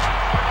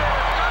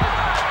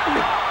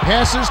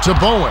 Passes to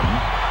Bowen.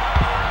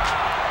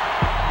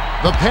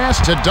 The pass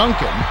to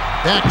Duncan.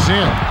 Backs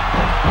in.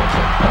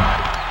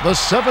 The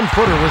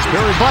 7-footer was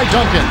buried by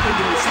Duncan.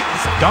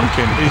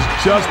 Duncan is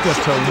just a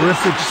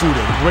terrific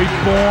shooter. Great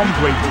form,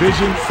 great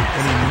vision,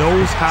 and he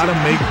knows how to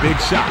make big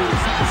shots.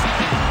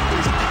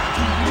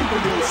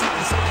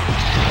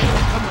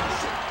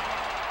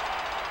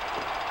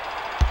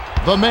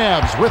 The The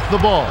Mavs with the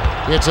ball.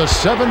 It's a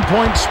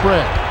 7-point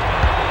spread.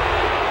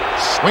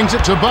 Swings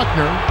it to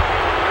Buckner.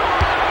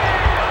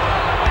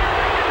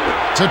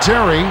 To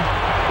Terry.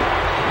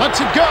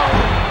 Lets it go.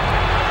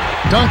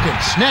 Duncan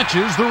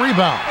snatches the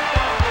rebound.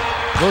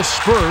 The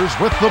Spurs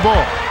with the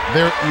ball.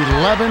 They're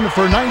 11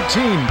 for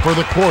 19 for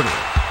the quarter.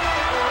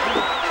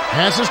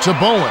 Passes to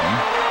Bowen.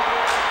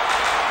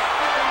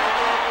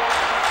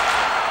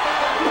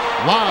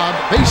 Lob,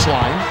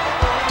 baseline.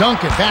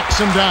 Duncan backs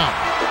him down.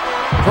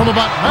 From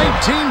about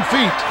 19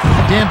 feet,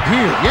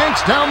 Dampier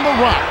yanks down the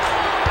rock.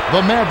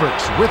 The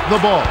Mavericks with the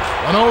ball.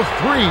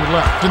 1:03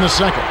 left in the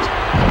second.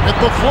 At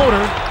the floater,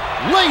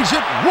 lays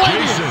it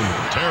right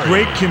in.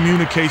 Great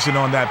communication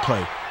on that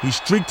play. He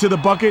streaked to the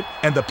bucket,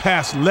 and the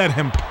pass led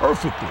him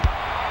perfectly.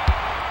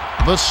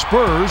 The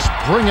Spurs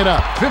bring it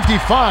up.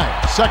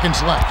 55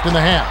 seconds left in the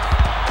half.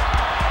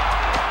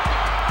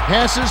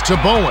 Passes to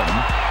Bowen.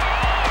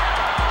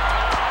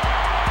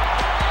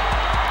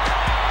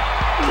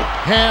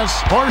 Has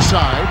far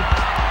side.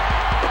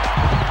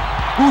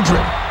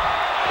 Udrih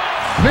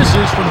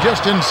misses from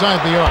just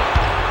inside the arc.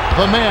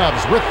 The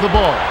Mavs with the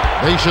ball.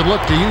 They should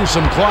look to use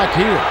some clock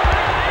here.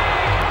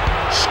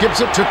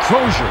 Skips it to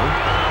Crozier.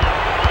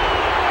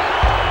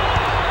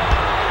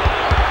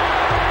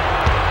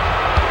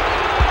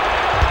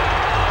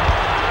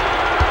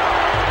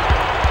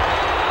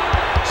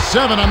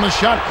 Seven on the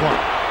shot clock.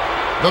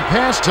 The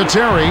pass to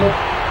Terry.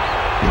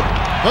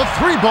 The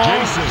three ball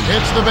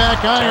hits the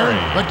back iron,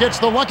 but gets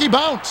the lucky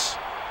bounce.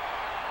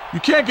 You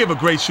can't give a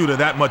great shooter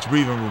that much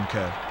breathing room,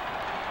 Kev.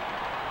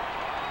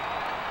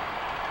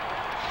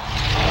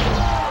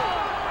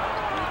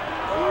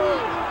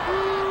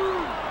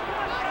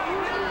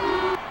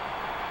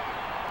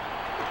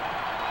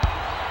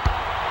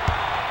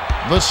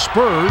 The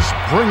Spurs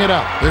bring it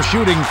up. They're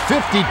shooting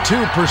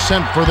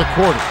 52% for the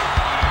quarter.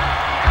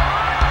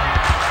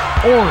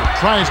 Orr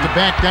tries to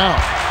back down.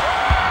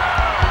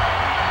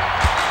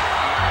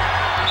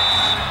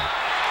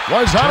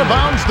 Was out of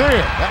bounds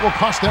there. That will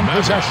cost them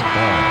possession.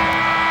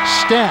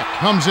 Stack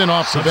comes in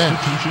off the bench.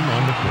 Substitution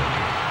on the court.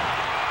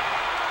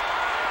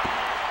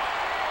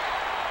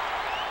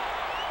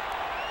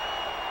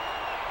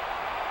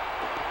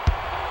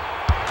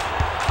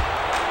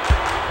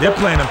 They're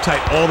playing them tight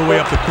all the way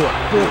up the court.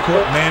 Full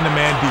court,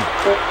 man-to-man deep.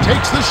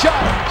 Takes the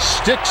shot.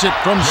 Sticks it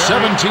from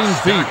 17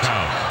 feet.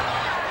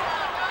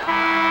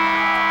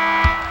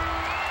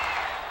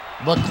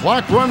 The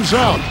clock runs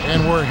out,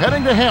 and we're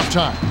heading to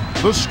halftime.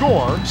 The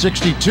score,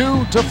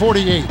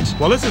 62-48.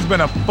 Well, this has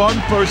been a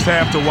fun first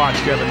half to watch,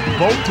 Kevin.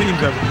 Both teams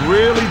have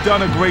really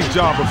done a great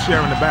job of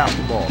sharing the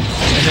basketball,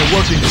 and they're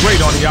working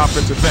great on the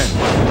offensive end.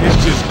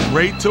 It's just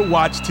great to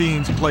watch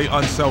teams play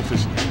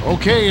unselfishly.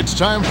 Okay, it's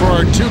time for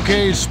our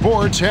 2K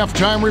Sports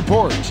halftime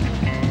report.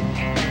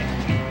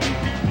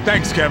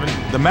 Thanks, Kevin.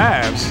 The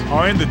Mavs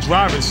are in the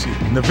driver's seat.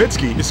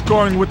 Nowitzki is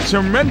scoring with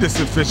tremendous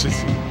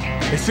efficiency.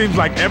 It seems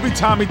like every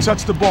time he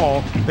touched the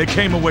ball, they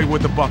came away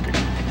with a bucket.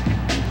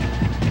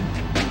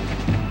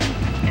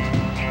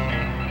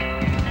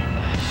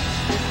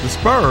 The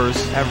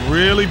Spurs have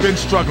really been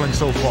struggling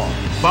so far.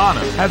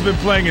 Bonner has been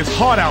playing his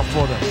heart out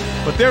for them,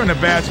 but they're in a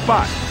bad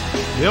spot.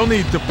 They'll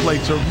need to play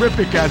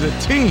terrific as a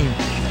team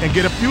and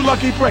get a few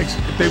lucky breaks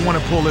if they want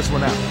to pull this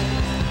one out.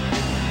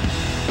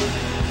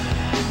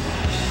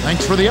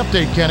 Thanks for the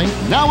update, Kenny.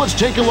 Now let's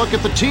take a look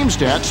at the team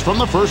stats from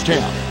the first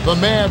half. The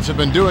Mavs have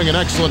been doing an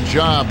excellent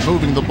job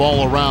moving the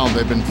ball around.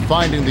 They've been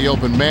finding the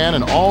open man,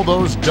 and all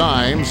those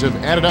dimes have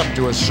added up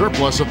to a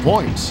surplus of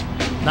points.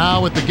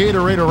 Now with the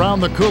Gatorade Around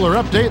the Cooler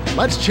update,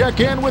 let's check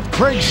in with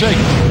Craig Sagan.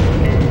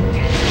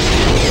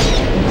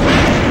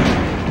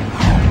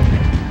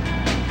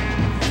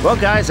 Well,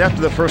 guys, after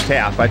the first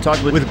half, I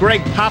talked with Greg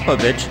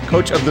Popovich,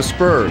 coach of the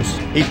Spurs.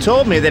 He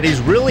told me that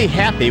he's really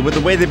happy with the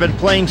way they've been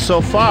playing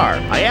so far.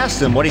 I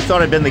asked him what he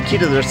thought had been the key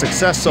to their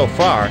success so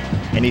far,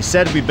 and he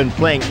said we've been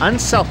playing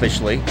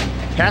unselfishly,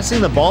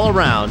 passing the ball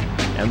around,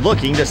 and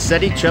looking to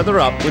set each other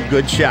up with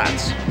good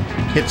shots.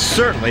 It's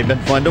certainly been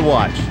fun to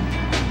watch.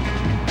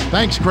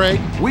 Thanks, Craig.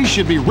 We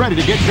should be ready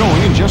to get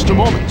going in just a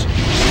moment.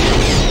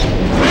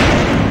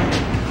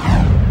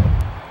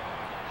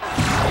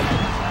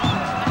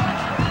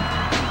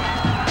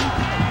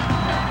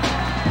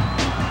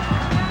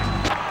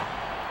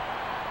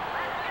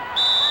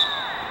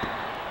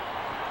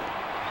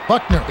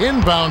 Buckner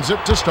inbounds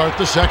it to start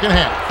the second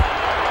half.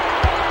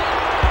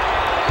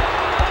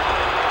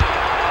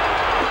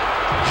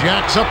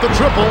 Jacks up the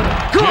triple.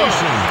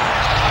 Good!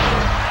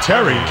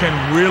 Terry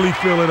can really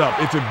fill it up.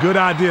 It's a good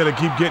idea to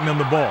keep getting him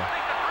the ball.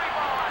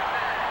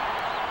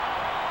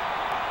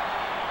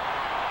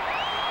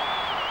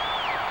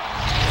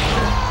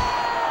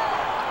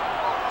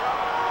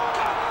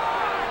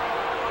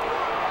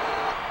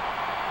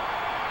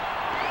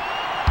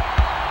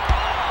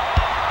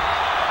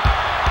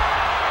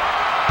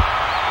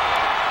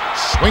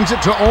 Swings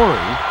it to Ori.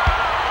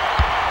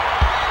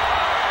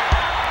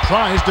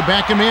 Tries to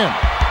back him in.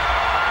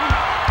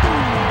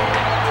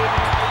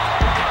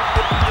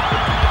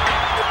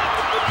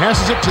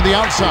 Passes it to the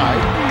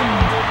outside.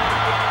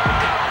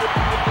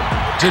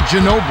 To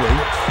Ginobili.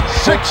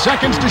 6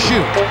 seconds to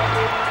shoot.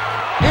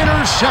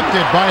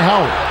 Intercepted by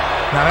Howard.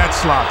 Now that's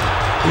sloppy.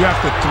 You have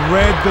to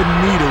thread the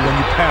needle when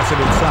you pass it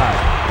inside.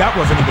 That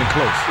wasn't even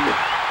close.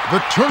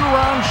 The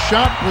turnaround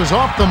shot was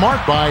off the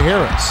mark by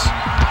Harris.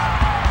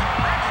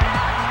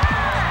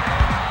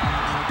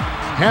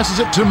 Passes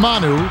it to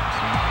Manu.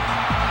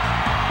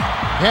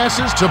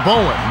 Passes to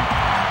Bowen.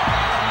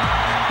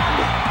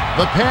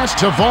 The pass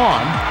to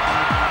Vaughn.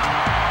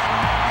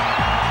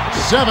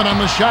 7 on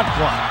the shot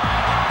clock.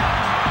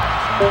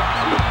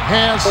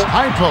 Has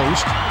high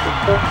post.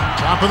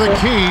 Top of the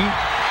key.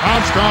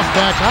 Bounced off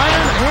back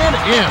iron and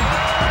in.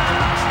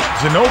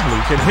 Ginobili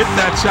can hit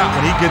that shot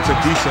when he gets a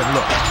decent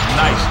look.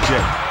 Nice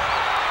jig.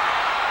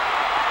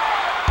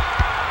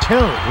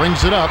 Terry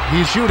brings it up.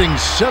 He's shooting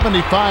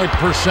 75%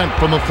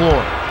 from the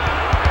floor.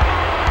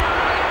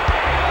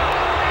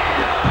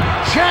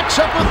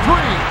 Jacks up a 3.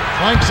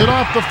 Flanks it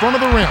off the front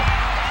of the rim.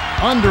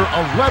 Under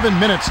 11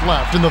 minutes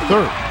left in the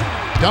third.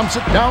 Dumps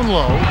it down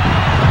low.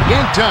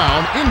 Yanked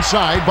down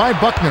inside by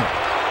Buckner.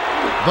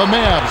 The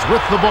Mavs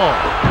with the ball.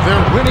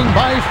 They're winning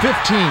by 15.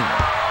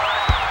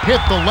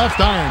 Hit the left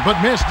iron,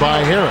 but missed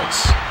by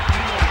Harris.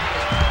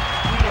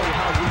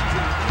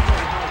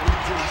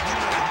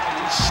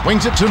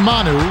 Swings it to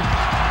Manu.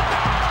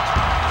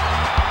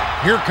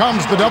 Here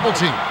comes the double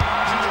team.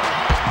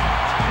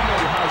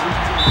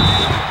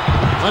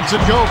 Lets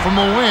it go from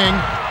the wing.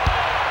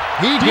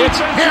 He gets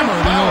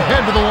hammered and he'll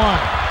head to the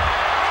line.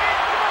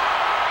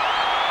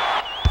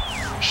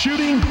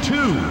 Shooting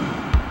 2.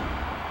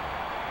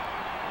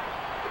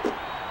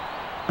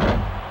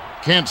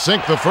 Can't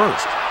sink the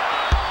first.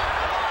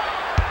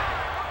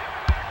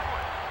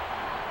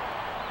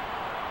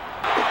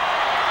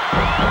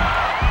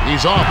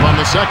 He's off on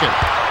the second.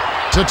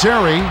 To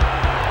Terry.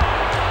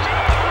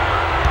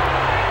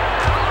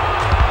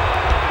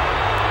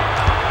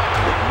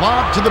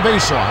 Lob to the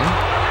baseline.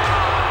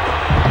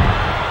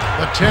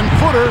 The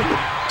 10-footer.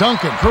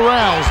 Duncan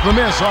corrals the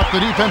miss off the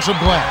defensive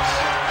glass.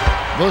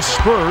 The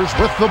Spurs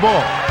with the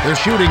ball. They're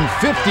shooting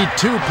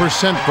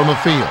 52% from the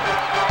field.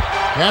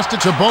 Passed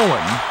it to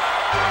Bowen.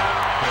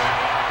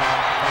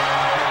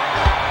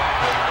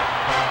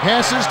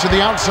 Passes to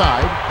the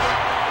outside.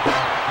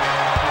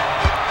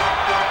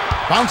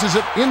 Bounces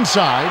it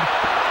inside.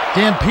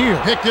 Dampier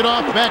picked it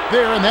off back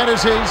there, and that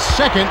is his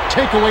second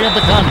takeaway of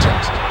the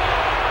contest.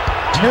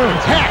 Terry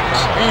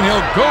hacks, and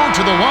he'll go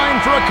to the line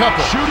for a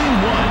couple. Shooting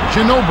 1.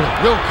 Ginobili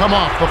will come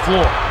off the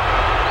floor.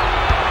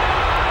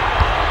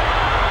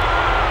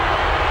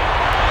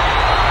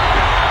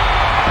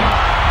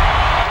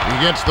 He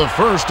gets the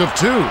first of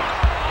 2.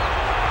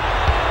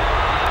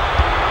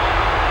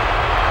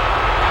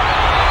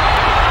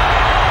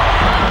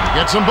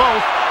 Gets them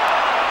both.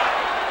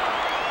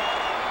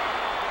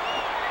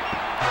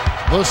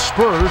 The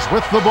Spurs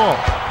with the ball.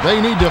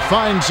 They need to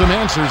find some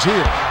answers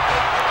here.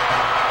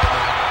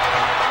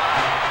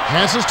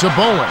 Passes to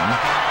Bowen.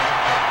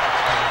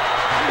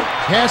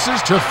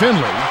 Passes to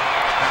Finley.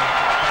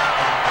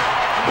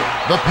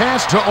 The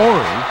pass to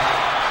Ori.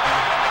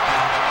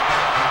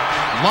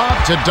 Lob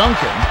to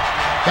Duncan.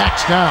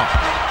 Backs down.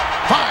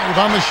 5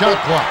 on the shot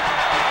clock.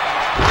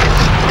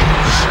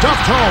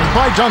 Stuffed home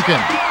by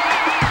Duncan.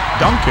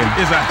 Duncan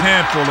is a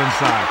handful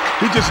inside.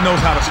 He just knows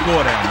how to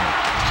score down there.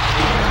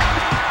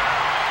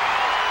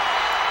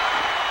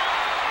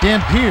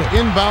 Dampier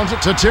inbounds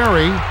it to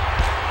Terry.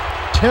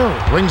 Terry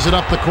brings it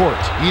up the court.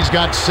 He's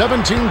got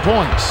 17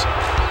 points.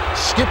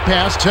 Skip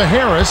pass to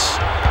Harris.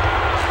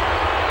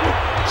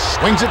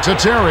 Swings it to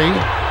Terry.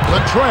 The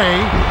tray.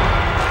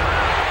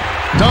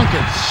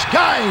 Duncan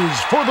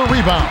skies for the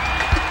rebound.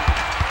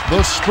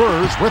 The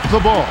Spurs with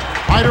the ball.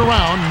 Right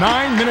around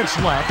 9 minutes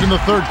left in the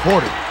third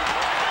quarter.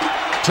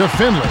 To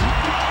Finley.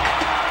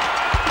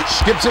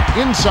 Skips it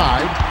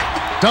inside.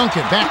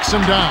 Duncan backs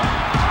him down.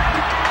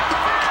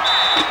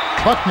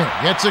 Buckner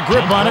gets a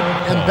grip on it,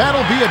 and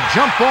that'll be a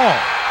jump ball.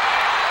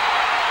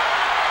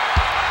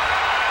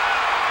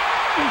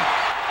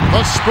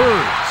 The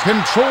Spurs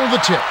control the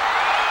tip.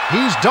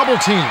 He's double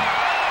teamed.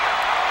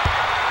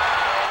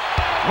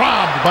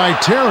 Robbed by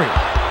Terry.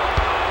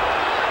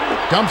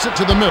 Dumps it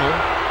to the middle.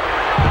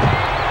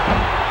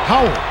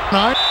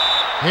 Howard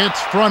hits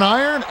front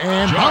iron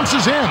and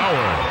bounces in.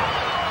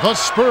 The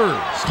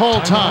Spurs call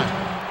time.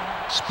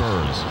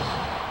 Spurs.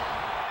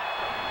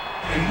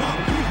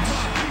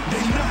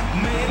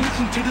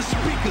 To the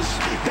speakers,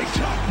 they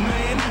talk,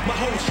 man, my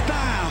whole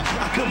style.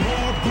 I come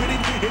hard with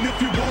it, and if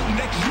you want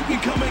next, you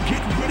can come and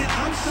get with it.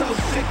 I'm so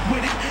sick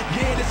with it,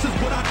 yeah, this is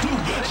what I do.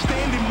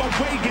 Stand in my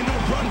way and I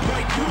run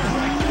right through.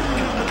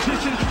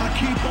 Competition, I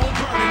keep on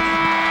burning.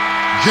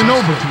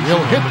 Ginobili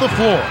will hit the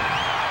floor.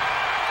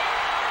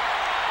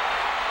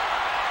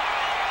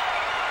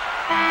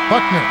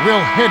 Buckner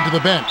will head to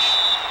the bench.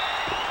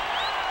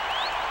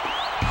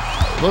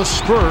 The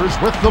Spurs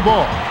with the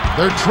ball.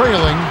 They're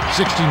trailing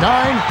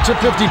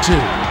 69-52.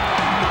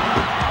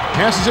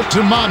 Passes it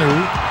to Manu.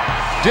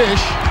 Dish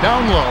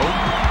down low.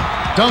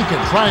 Duncan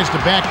tries to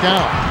back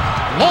down.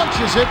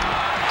 Launches it.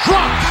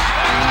 Drops.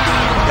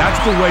 That's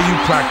the way you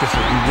practice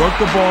it. You work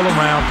the ball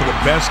around for the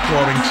best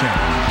scoring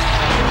chance.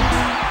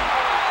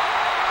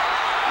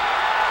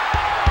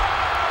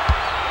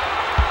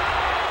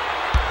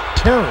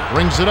 Terry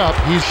brings it up.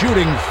 He's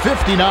shooting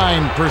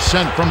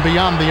 59% from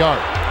beyond the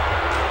arc.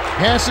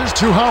 Passes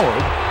to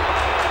Howard.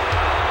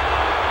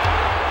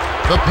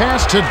 The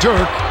pass to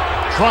Dirk.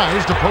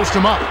 Tries to post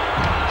him up.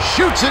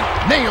 Shoots it.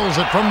 Nails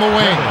it from the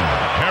wing.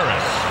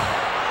 Harris.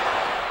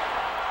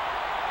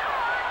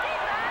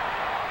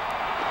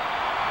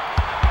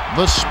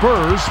 The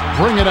Spurs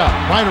bring it up.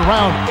 Right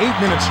around 8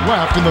 minutes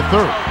left in the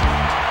third.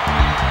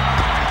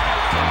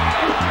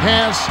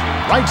 Pass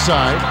right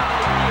side.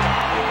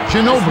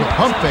 Ginobili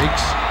pump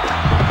fakes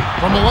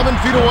from 11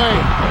 feet away.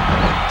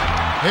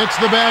 Hits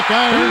the back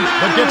iron,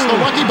 but gets the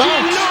lucky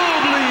bounce.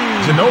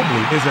 Ginobili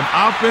is an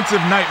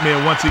offensive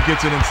nightmare once he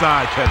gets it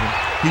inside, Kevin.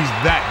 He's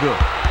that good.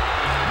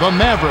 The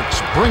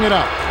Mavericks bring it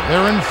up.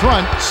 They're in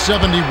front,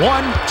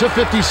 71-57.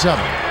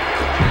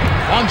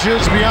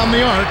 Launches beyond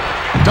the arc.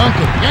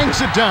 Duncan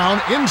yanks it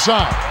down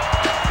inside.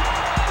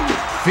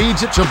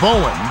 Feeds it to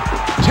Bowen.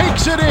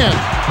 Takes it in.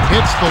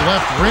 Hits the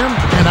left rim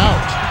and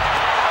out.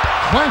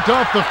 Clanked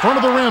off the front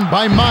of the rim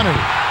by Manu.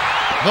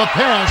 The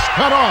pass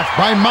cut off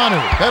by Manu.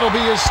 That'll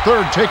be his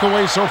third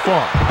takeaway so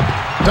far.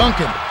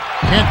 Duncan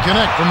can't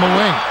connect from the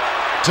wing.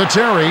 To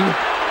Terry.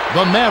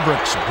 The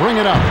Mavericks bring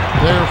it up.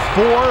 They're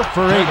 4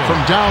 for 8 from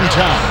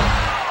downtown.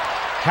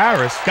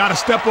 Harris got to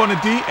step on the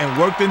D and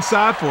worked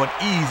inside for an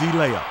easy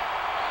layup.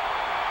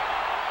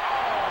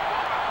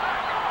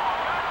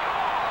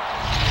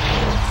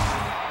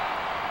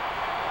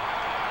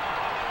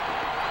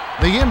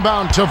 The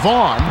inbound to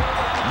Vaughn.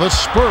 The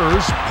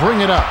Spurs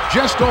bring it up.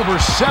 Just over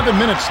 7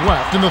 minutes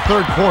left in the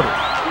third quarter.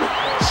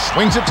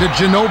 Swings it to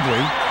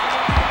Ginobili.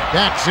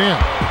 Backs in.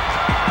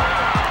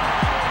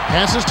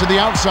 Passes to the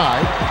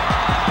outside.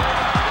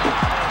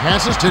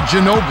 Passes to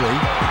Ginobili.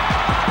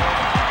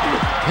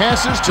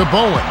 Passes to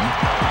Bowen.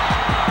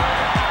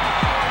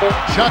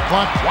 Shot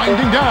clock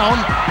winding down.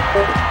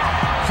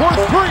 For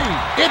three.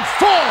 It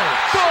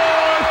falls.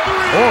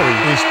 Horry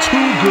is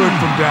too good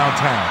from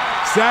downtown.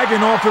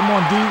 Sagging off him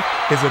on D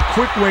is a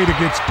quick way to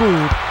get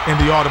schooled in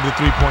the art of the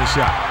three-point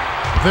shot.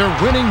 They're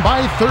winning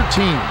by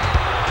 13.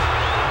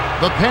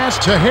 The pass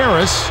to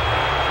Harris.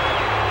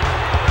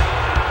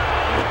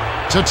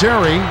 To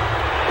Terry.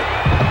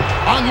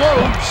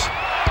 Unloads.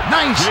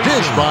 Nice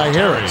dish by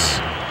Harris.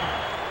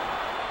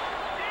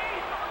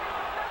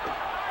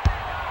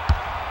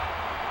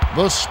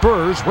 The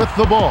Spurs with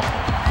the ball.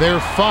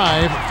 They're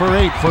 5 for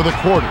 8 for the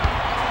quarter.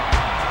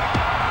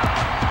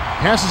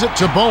 Passes it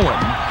to Bowen.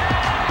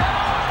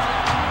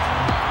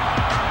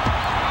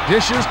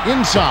 Dishes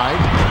inside.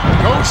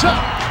 Goes up.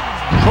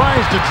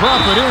 Tries to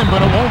drop it in,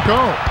 but it won't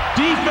go.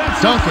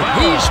 Duncan,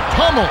 he's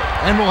pummeled,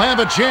 and will have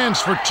a chance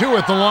for 2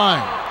 at the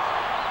line.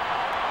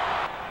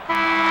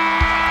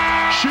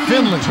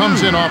 Finley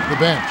comes in off the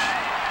bench.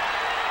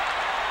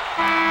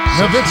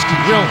 Nowitzki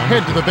will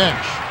head to the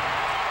bench.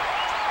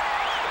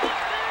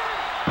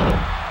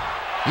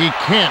 He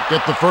can't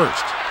get the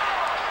first.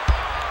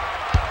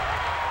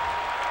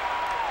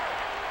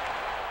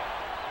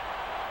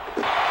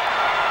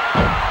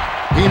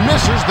 He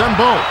misses them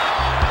both.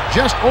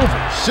 Just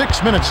over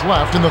 6 minutes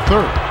left in the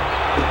third.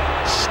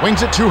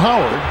 Swings it to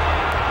Howard.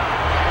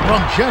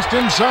 From just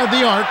inside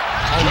the arc.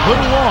 A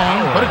little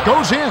long, but it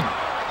goes in.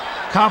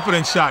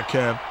 Confident shot,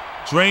 Kev.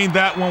 Drained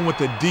that one with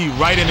the D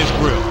right in his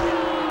grill.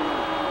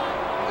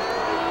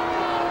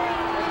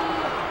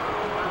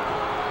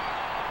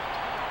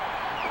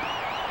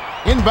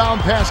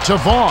 Inbound pass to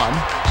Vaughn.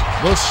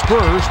 The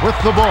Spurs with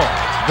the ball.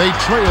 They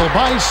trail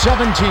by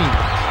 17.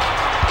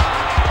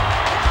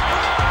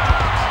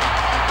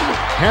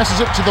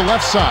 Passes it to the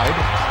left side.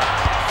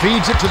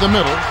 Feeds it to the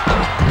middle.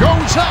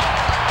 Goes up.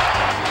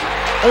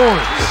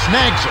 Orange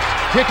snags it.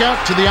 Kick out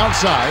to the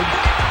outside.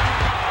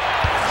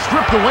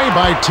 Stripped away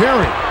by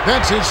Terry.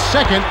 That's his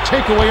second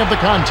takeaway of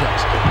the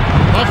contest.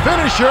 The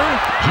finisher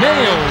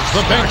nails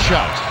the bank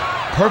shot.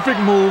 Perfect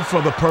move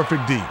for the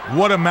perfect D.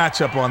 What a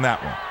matchup on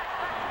that one.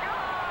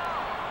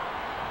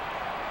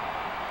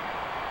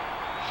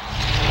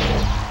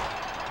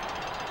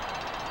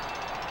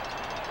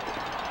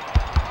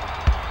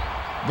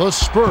 The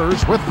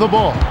Spurs with the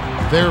ball.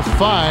 They're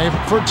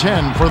 5 for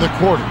 10 for the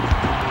quarter.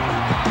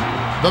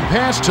 The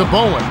pass to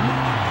Bowen.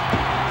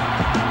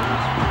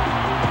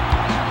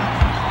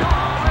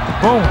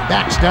 Bowen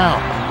backs down.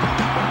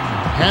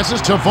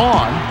 Passes to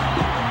Vaughn.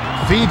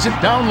 Feeds it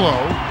down low.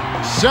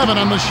 7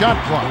 on the shot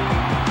clock.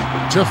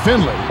 To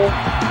Finley.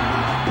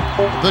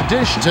 The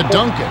dish to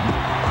Duncan.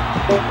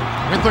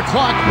 With the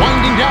clock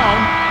winding down.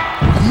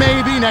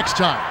 Maybe next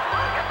time.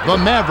 The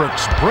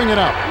Mavericks bring it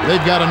up.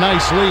 They've got a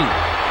nice lead.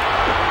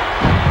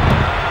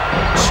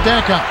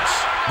 Stackouts.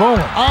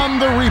 Bowen on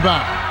the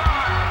rebound.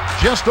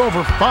 Just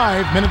over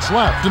 5 minutes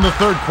left in the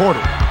third quarter.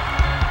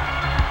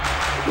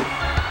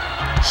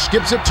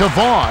 Skips it to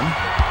Vaughn.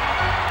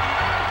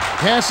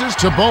 Passes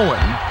to Bowen.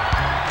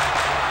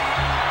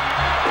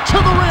 To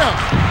the rim.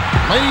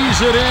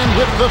 Lays it in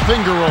with the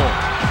finger roll.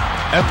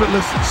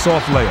 Effortless,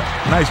 soft layup.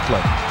 Nice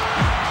play.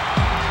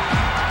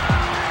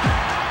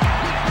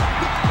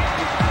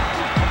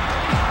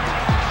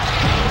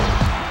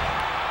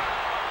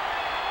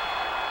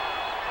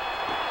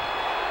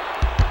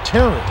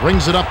 Terry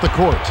brings it up the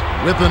court.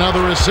 With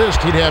another assist,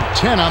 he'd have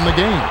 10 on the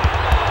game.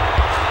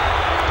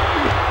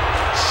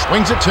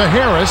 Swings it to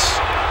Harris.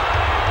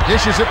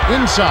 Dishes it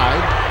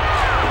inside.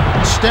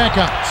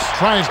 Stackhouse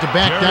tries to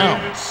back down.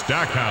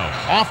 Stackhouse.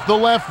 Off the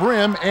left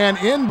rim and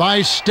in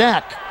by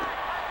Stack.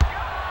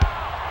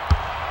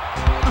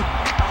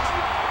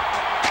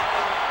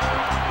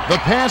 The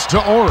pass to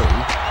Ori.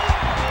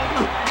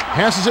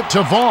 Passes it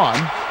to Vaughn.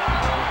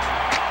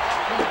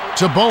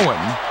 To Bowen.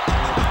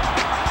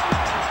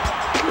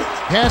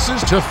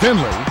 Passes to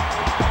Finley.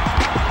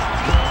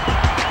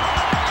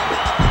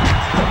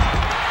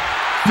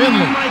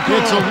 Finley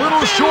gets a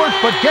little short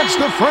but gets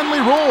the friendly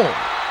roll.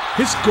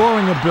 His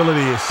scoring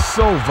ability is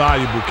so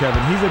valuable,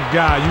 Kevin. He's a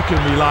guy you can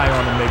rely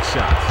on to make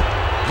shots.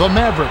 The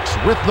Mavericks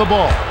with the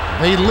ball.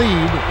 They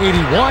lead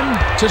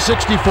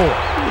 81-64.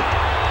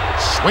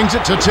 Swings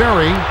it to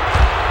Terry.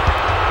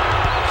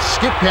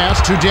 Skip pass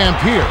to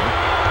Dampier.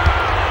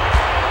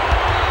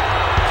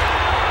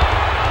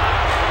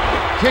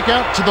 Kick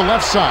out to the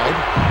left side.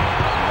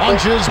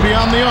 Launches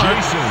beyond the arc.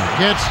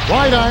 Gets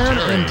wide iron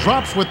and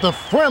drops with the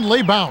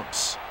friendly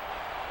bounce.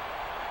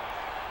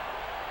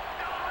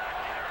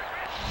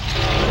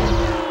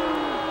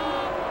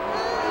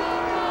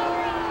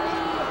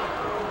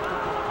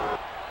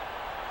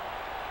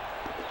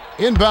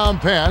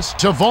 Inbound pass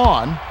to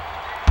Vaughn.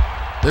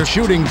 They're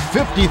shooting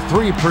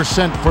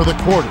 53% for the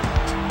quarter.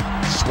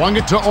 Swung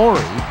it to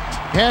Ori.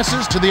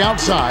 Passes to the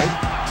outside.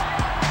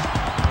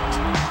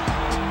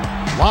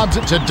 Lobs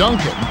it to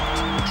Duncan.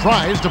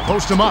 Tries to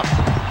post him up.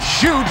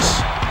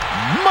 Shoots.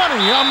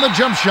 Money on the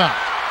jump shot.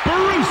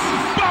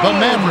 The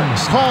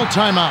Mavericks call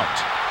timeout.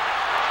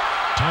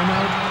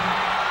 Timeout,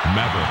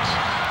 Mavericks.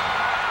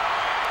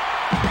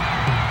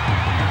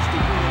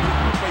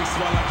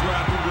 While I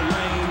drive through the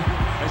lane,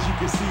 as you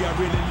can see, I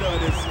really love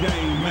this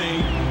game,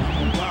 man.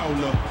 I'm a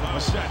bowler, a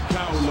shot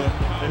caller,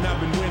 and I've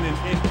been winning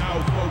in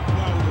out 4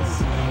 quarters.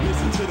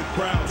 Listen to the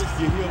crowds,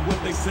 you hear what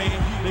they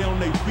saying? They on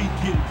their feet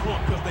getting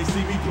drunk because they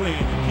see me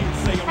playing. Can't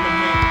say I'm the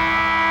man.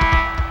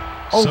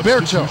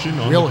 Oberto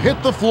will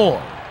hit the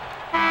floor.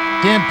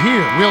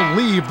 Dampier will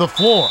leave the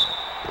floor.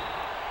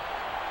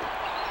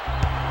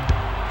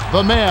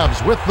 The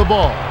Mavs with the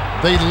ball.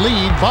 They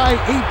lead by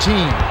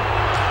 18.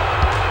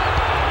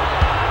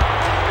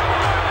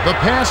 The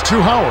pass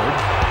to Howard.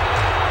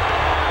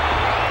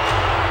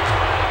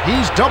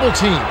 He's double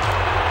teamed.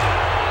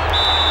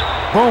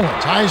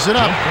 Bowen ties it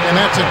up, and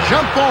that's a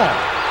jump ball.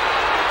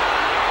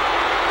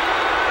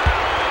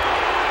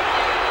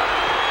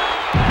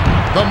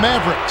 The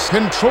Mavericks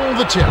control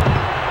the tip.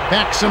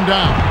 Backs him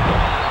down.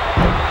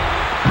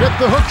 With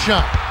the hook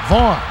shot,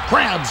 Vaughn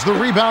grabs the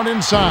rebound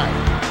inside.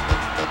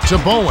 To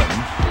Bowen.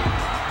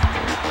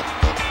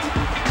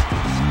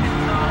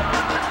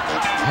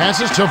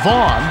 Passes to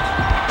Vaughn.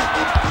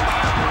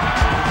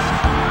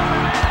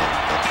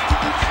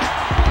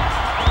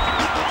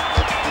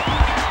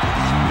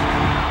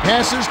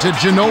 Passes to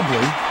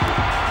Ginobili.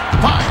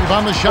 5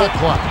 on the shot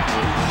clock.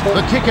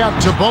 The kick out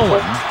to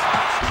Bowen.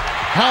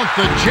 Count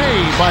the J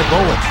by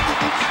Bowen.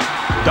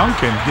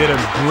 Duncan did a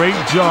great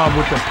job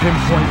with the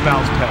pinpoint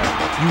bounce pass.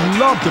 You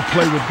love to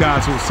play with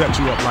guys who will set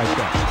you up like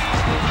that.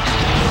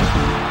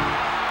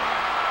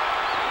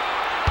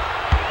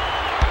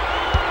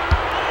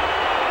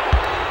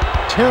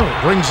 Terry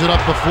brings it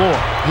up the floor.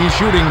 He's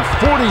shooting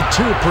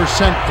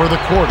 42% for the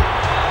quarter.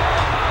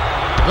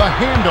 The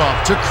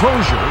handoff to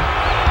Crozier.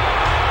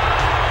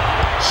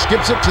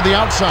 Skips it to the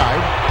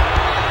outside.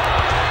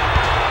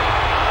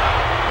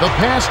 The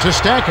pass to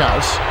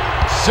Stackhouse.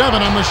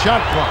 7 on the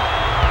shot clock.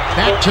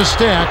 Back to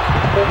Stack.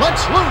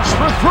 Let's loose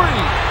for 3.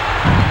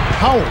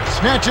 Howard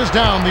snatches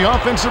down the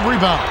offensive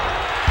rebound.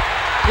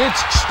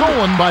 It's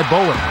stolen by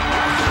Bowen.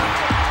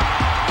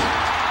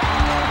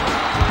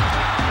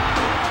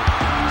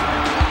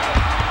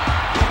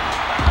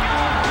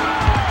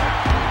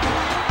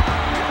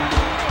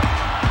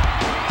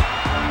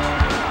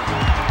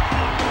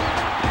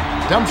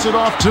 Dumps it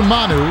off to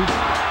Manu.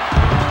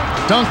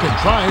 Duncan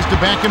tries to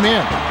back him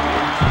in.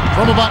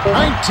 From about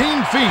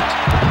 19 feet,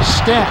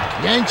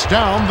 Stack yanks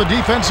down the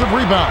defensive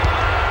rebound.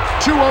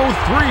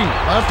 2:03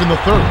 left in the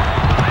third.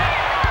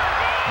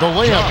 The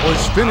layup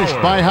was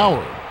finished by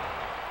Howard.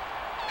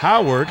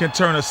 Howard can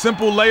turn a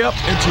simple layup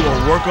into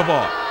a work of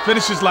art.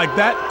 Finishes like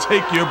that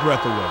take your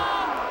breath away.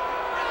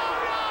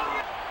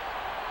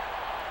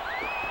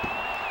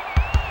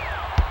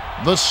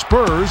 The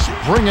Spurs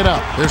bring it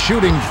up. They're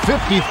shooting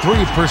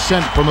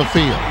 53% from the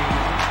field.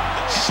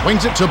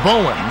 Swings it to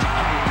Bowen.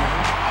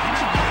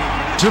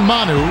 To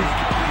Manu.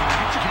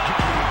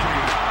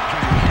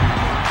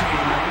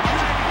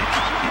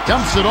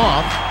 Dumps it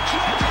off.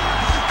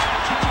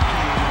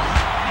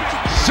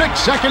 6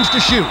 seconds to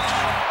shoot.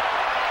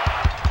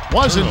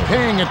 Wasn't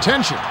paying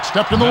attention.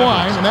 Stepped in the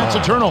line, and that's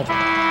a turnover.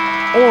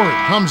 Ori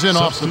comes in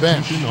off the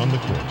bench. On the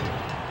court.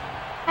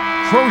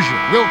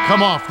 Crozier will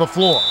come off the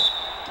floor.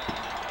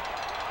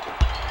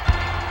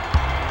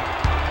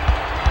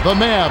 The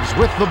Mavs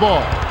with the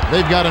ball.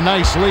 They've got a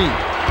nice lead.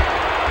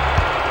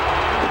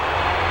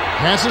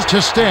 Passes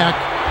to Stack.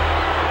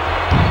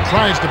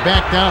 Tries to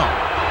back down.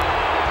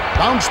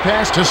 Bounce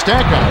pass to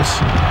Stackhouse.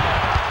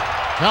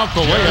 Count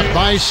the layup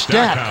by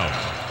Stack.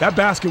 That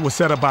basket was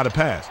set up by the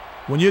pass.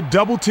 When you're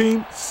double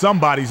teamed,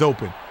 somebody's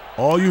open.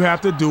 All you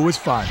have to do is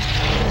find it.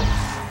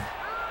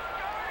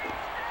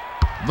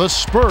 The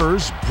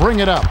Spurs bring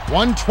it up.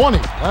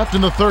 1:20 left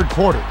in the third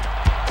quarter.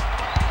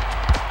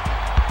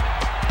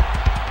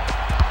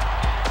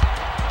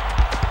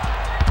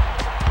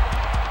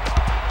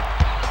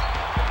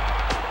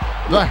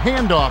 The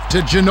handoff to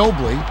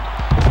Ginobili.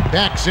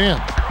 Backs in.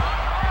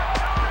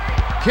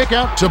 Kick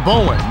out to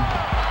Bowen.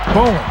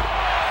 Bowen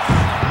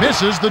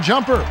misses the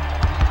jumper.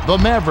 The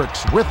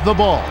Mavericks with the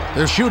ball.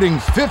 They're shooting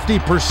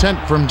 50%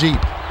 from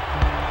deep.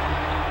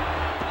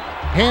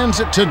 Hands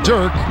it to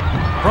Dirk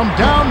from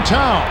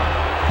downtown.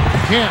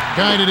 Can't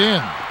guide it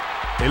in.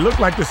 It looked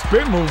like the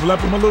spin move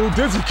left him a little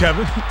dizzy,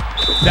 Kevin.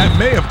 That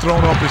may have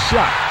thrown off his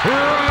shot.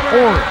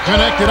 Or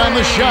connected on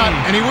the shot,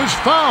 and he was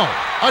fouled.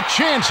 A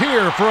chance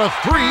here for a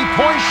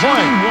three-point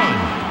play.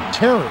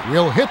 Terry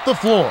will hit the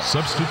floor.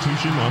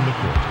 Substitution on the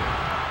court.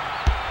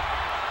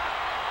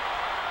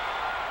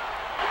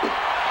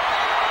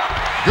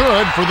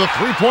 Good for the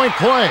three-point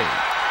play.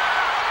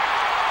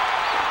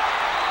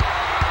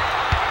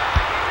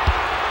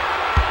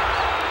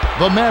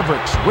 The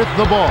Mavericks with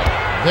the ball.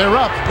 They're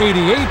up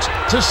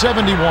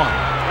 88-71.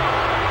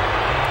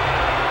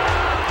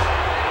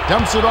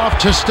 Dumps it off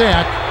to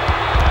Stack.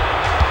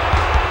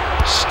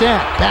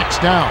 Stack backs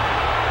down.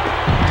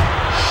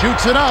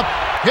 Shoots it up.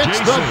 Hits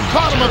the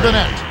bottom of the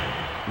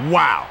net.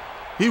 Wow.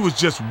 He was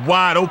just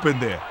wide open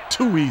there.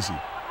 Too easy.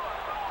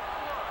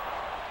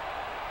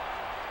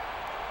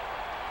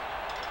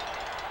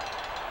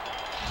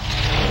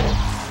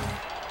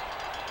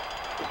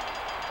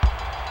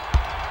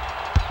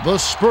 The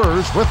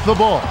Spurs with the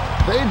ball.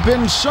 They've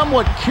been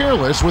somewhat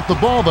careless with the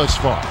ball thus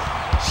far.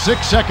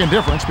 6-second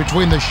difference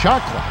between the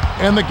shot clock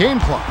and the game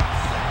clock.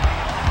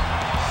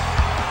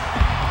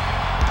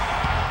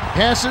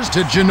 Passes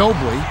to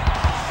Ginobili.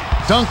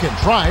 Duncan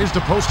tries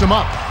to post him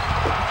up.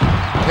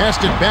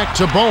 Passed it back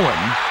to Bowen.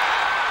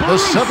 The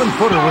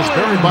 7-footer was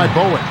buried by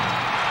Bowen.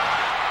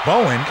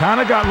 Bowen kind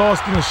of got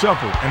lost in the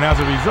shuffle, and as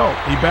a result,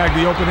 he bagged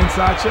the open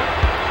inside shot.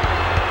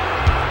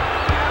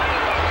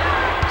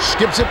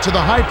 Skips it to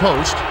the high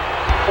post.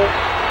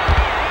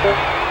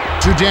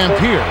 To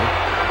Dampier.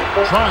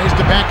 Tries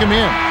to back him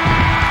in.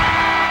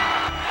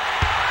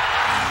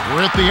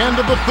 We're at the end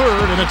of the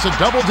third, and it's a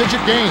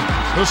double-digit game.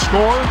 The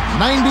score,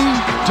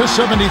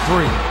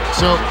 90-73.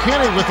 So,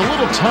 Kenny, with a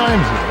little time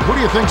here, who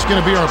do you think is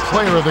going to be our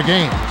player of the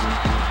game?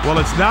 Well,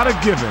 it's not a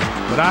given,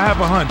 but I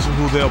have a hunch of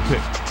who they'll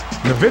pick.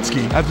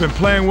 Nowitzki has been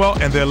playing well,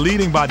 and they're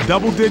leading by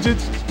double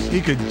digits. He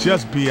could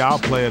just be our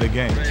player of the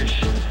game.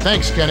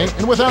 Thanks, Kenny.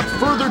 And without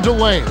further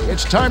delay,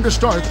 it's time to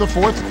start the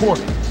fourth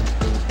quarter.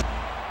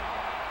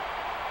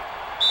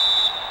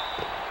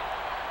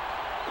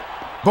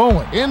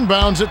 Bowen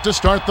inbounds it to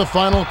start the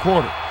final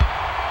quarter.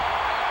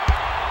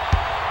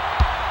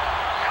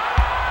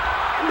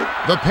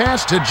 The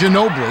pass to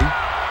Ginobili.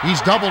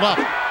 He's doubled up.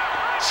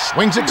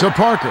 Swings it to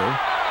Parker.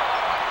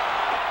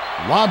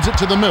 Lobs it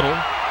to the middle.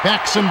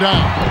 Backs him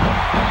down.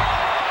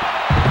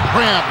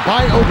 Grabbed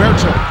by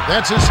Oberto.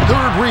 That's his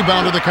third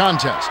rebound of the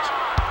contest.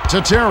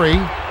 To Terry.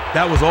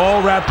 That was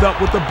all wrapped up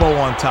with the bow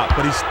on top,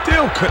 but he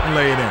still couldn't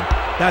lay it in.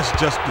 That's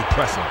just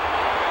depressing.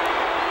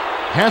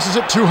 Passes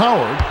it to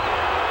Howard.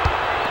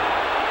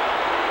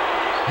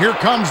 Here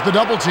comes the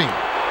double team.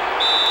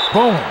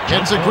 Bowen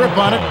gets a grip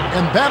on it,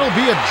 and that'll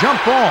be a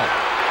jump ball.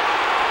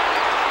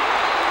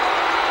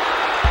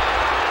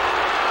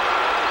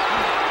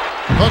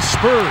 The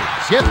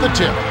Spurs hit the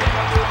tip.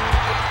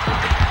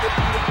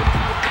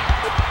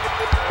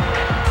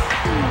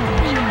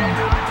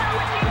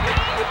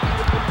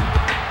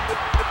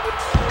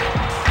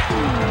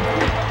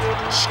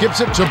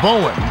 Skips it to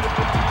Bowen.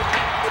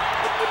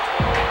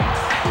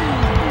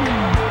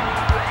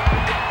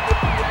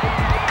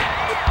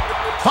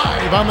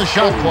 On the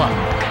shot clock.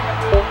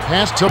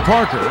 Pass to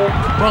Parker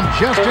from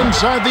just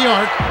inside the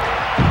arc.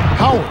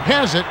 Howard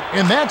has it,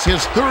 and that's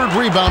his third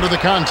rebound of the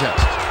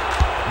contest.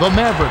 The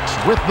Mavericks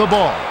with the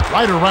ball.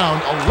 Right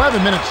around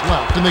 11 minutes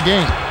left in the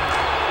game.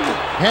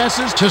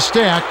 Passes to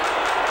Stack.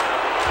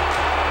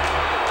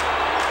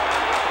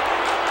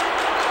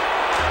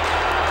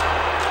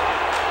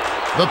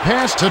 The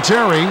pass to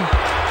Terry.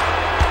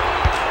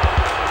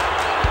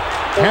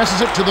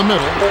 Passes it to the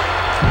middle.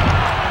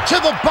 To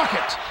the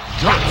bucket.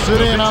 Drops it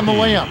in on the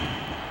layup.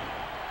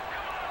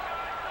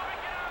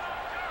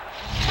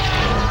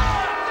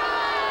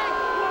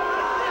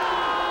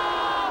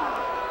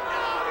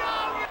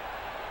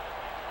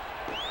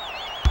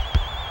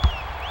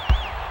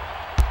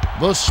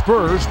 The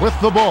Spurs with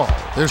the ball.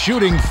 They're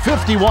shooting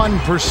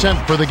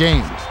 51% for the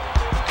game.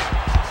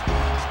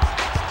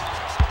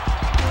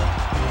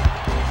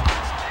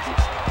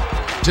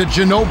 To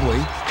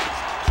Ginobili.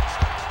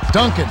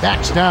 Duncan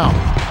backs down.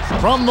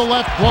 From the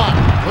left block.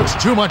 Puts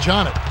too much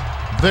on it.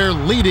 They're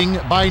leading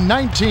by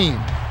 19.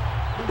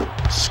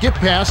 Skip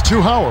pass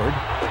to Howard.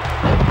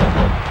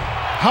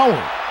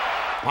 Howard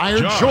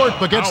fired short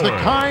but gets the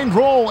kind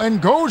roll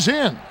and goes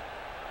in.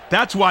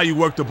 That's why you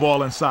work the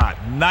ball inside.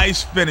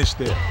 Nice finish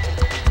there.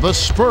 The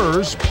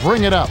Spurs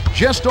bring it up.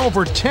 Just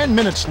over 10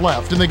 minutes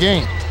left in the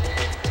game.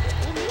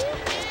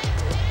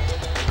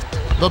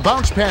 The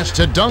bounce pass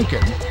to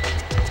Duncan.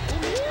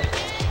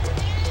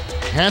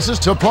 Passes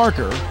to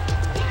Parker.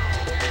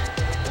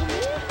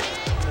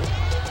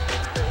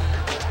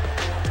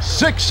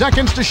 6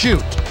 seconds to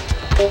shoot.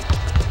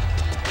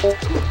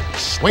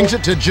 Swings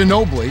it to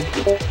Ginobili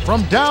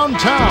from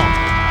downtown.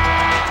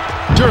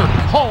 Dirk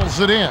hauls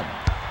it in.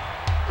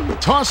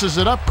 Tosses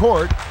it up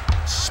court.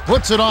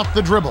 Splits it off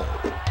the dribble.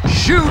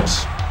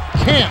 Shoots.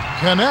 Can't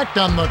connect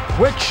on the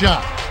quick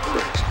shot.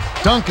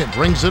 Duncan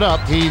brings it up.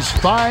 He's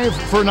 5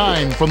 for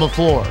 9 from the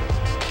floor.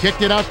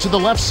 Kicked it out to the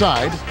left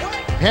side.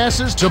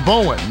 Passes to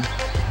Bowen.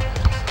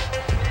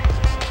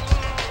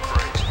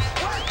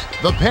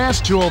 The pass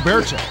to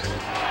Alberto.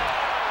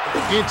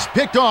 It's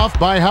picked off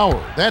by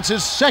Howard. That's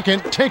his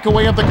second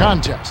takeaway of the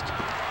contest.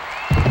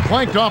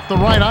 Flanked off the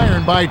right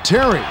iron by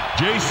Terry.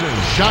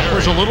 Shot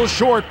was a little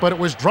short, but it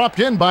was dropped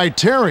in by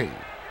Terry.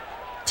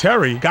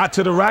 Terry got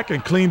to the rack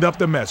and cleaned up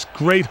the mess.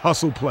 Great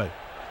hustle play.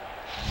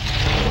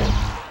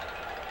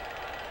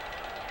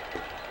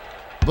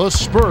 The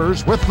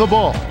Spurs with the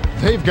ball.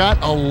 They've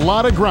got a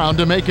lot of ground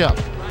to make up.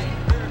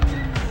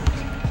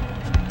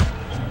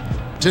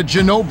 To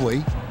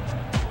Ginobili.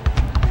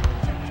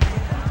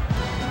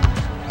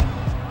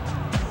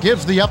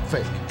 Gives the up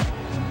fake.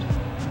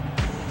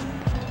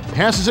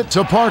 Passes it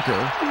to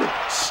Parker.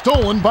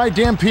 Stolen by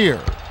Dampier.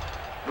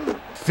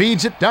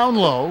 Feeds it down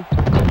low.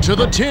 To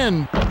the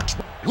 10.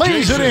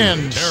 Lays it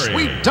in.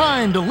 Sweet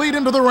time to lead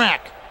into the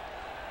rack.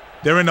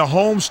 They're in the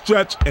home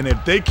stretch, and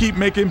if they keep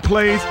making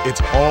plays,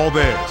 it's all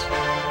theirs.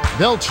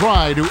 They'll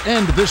try to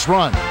end this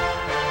run.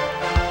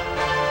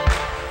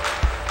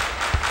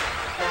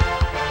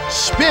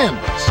 Spins.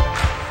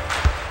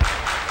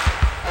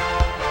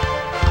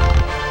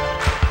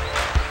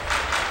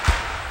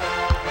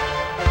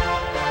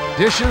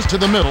 Dishes to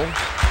the middle.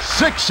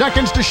 6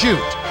 seconds to shoot.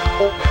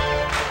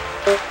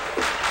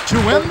 To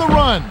end the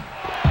run.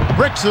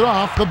 Bricks it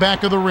off the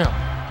back of the rim.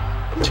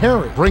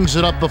 Terry brings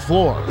it up the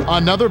floor.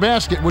 Another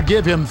basket would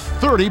give him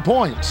 30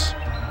 points.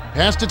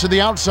 Passed it to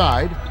the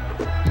outside.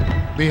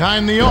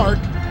 Behind the arc.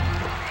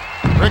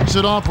 Bricks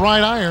it off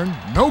right iron.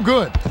 No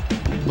good.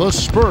 The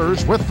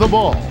Spurs with the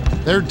ball.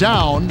 They're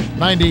down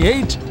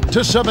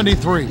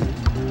 98-73.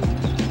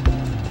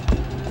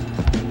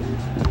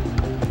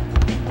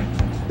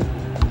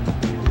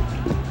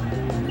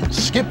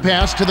 Skip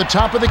pass to the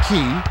top of the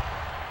key.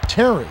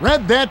 Terry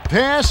read that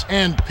pass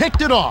and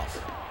picked it off.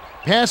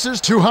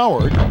 Passes to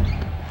Howard.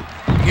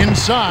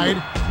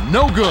 Inside,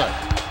 no good.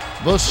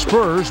 The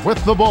Spurs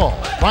with the ball.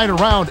 Right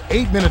around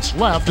 8 minutes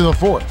left in the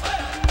fourth.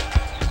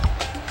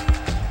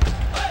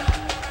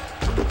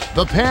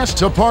 The pass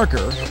to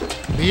Parker.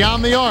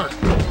 Beyond the arc.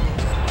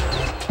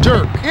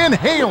 Dirk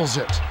inhales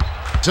it.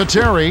 To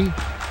Terry.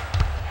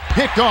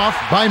 Picked off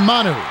by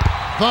Manu.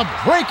 The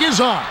break is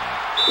on.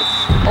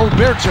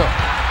 Alberto.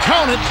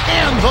 Count it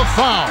and the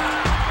foul.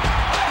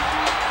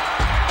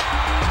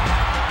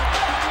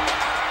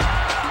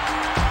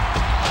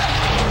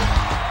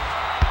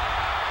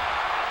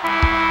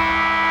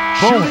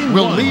 Bowen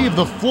will leave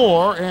the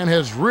floor and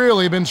has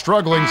really been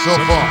struggling so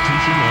far.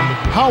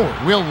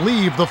 Howard will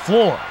leave the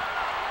floor.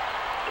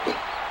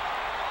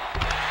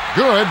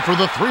 Good for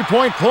the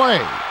three-point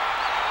play.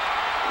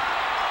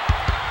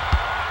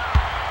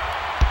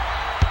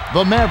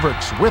 The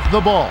Mavericks with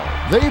the ball.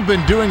 They've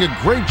been doing a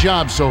great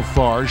job so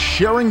far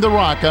sharing the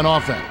rock on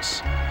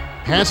offense.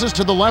 Passes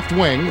to the left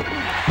wing.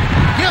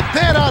 Get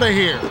that out of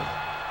here.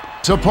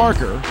 To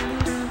Parker.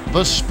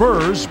 The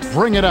Spurs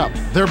bring it up.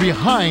 They're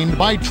behind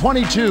by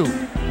 22.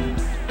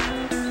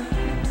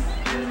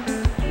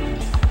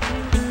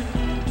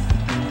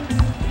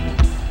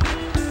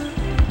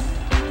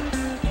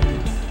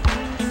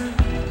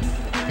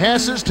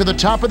 Passes to the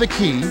top of the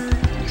key.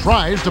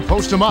 Tries to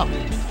post him up.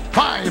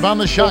 5 on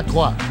the shot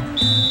clock.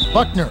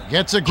 Buckner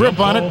gets a grip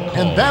on it,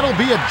 and that'll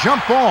be a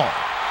jump ball.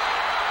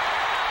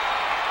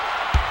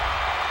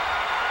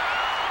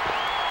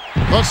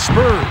 The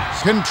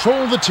Spurs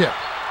control the tip.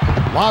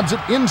 Lobs it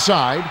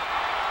inside.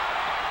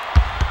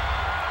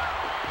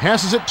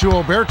 Passes it to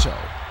Alberto.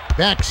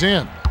 Backs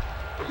in.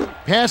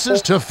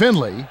 Passes to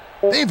Finley.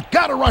 They've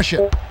got to rush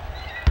it.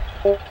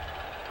 With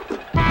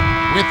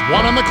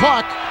 1 on the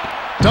clock,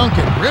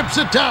 Duncan rips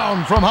it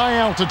down from high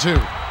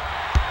altitude.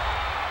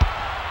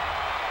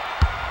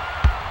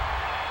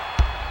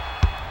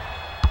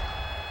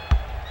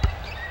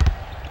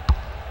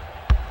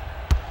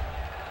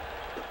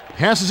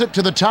 Passes it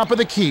to the top of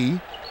the key.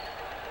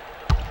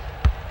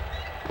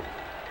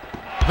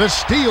 The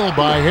steal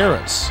by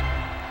Harris.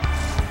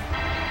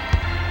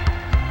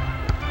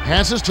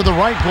 Passes to the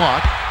right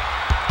block.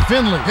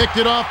 Finley picked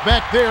it off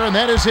back there, and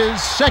that is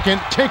his second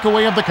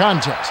takeaway of the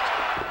contest.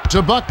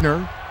 To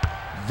Buckner,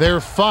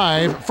 they're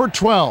 5 for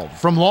 12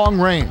 from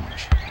long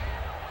range.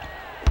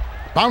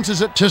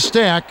 Bounces it to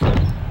Stack.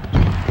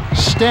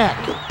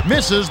 Stack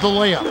misses the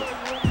layup.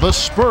 The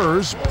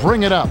Spurs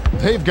bring it up.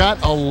 They've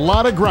got a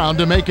lot of ground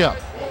to make up.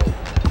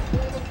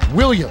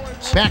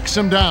 Williams backs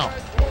him down.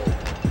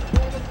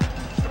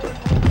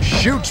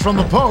 Shoots from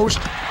the post,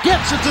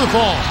 gets it to the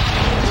ball.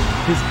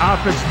 His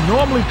offense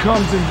normally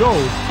comes and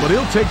goes, but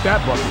he'll take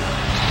that bucket.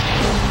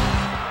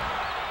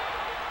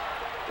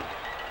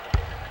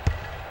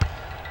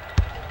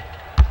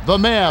 The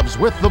Mavs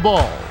with the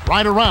ball,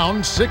 right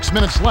around 6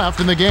 minutes left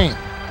in the game.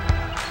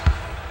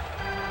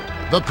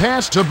 The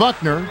pass to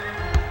Buckner.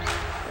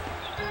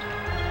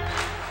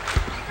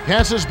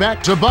 Passes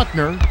back to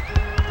Buckner.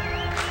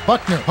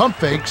 Buckner pump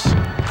fakes.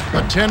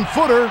 A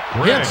 10-footer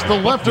hits the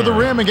left of the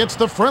rim and gets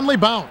the friendly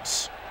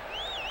bounce.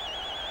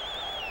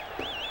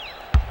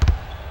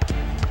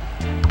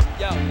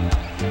 Yo,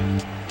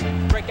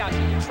 break out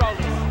your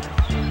controllers.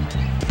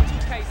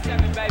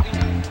 2K7, baby.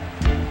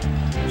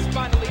 It's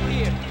finally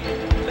here.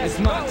 It's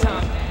my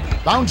time.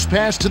 Bounce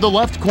pass to the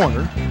left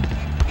corner.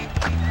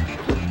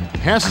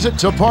 Passes it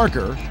to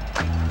Parker.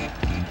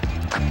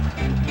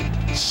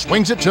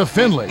 Swings it to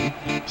Finley.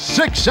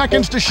 6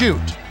 seconds to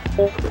shoot.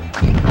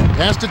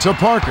 Passed it to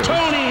Parker.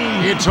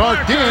 It's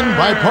arced in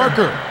by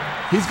Parker.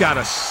 He's got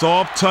a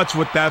soft touch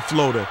with that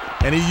floater,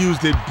 and he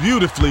used it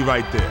beautifully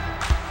right there.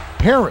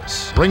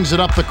 Harris brings it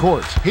up the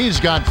court. He's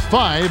got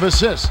 5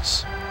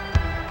 assists.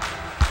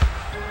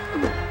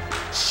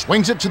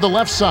 Swings it to the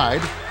left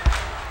side.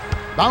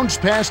 Bounce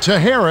pass to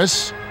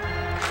Harris.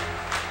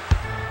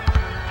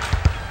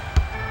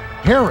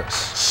 Harris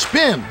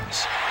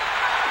spins.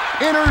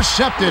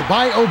 Intercepted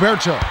by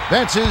Oberto.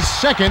 That's his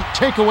second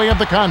takeaway of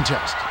the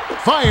contest.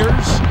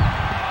 Fires.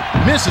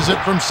 Misses it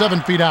from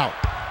 7 feet out.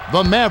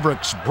 The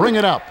Mavericks bring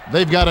it up.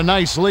 They've got a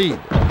nice lead.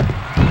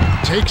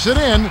 Takes it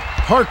in.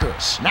 Parker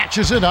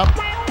snatches it up.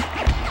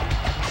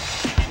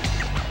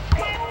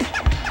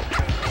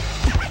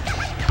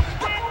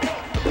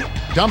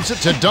 Dumps it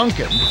to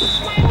Duncan.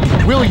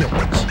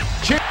 Williams.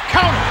 Chip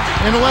counter.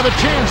 And he'll have a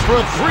chance for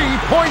a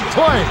 3-point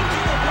play.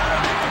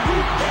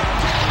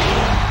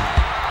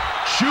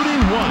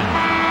 Shooting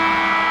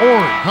 1.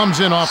 Orr comes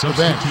in off the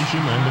bench.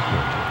 Substitution on the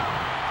court.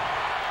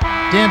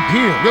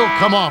 Dampier will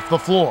come off the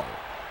floor.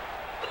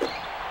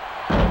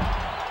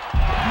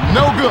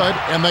 No good,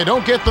 and they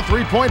don't get the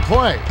 3-point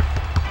play.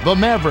 The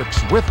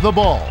Mavericks with the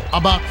ball.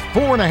 About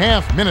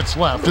 4.5 minutes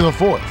left in the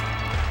fourth.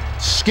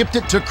 Skipped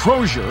it to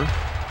Crozier.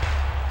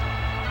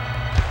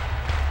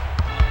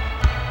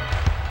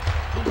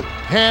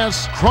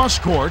 Pass cross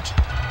court.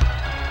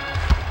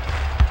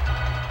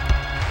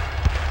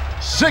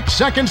 6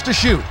 seconds to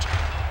shoot.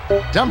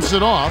 Dumps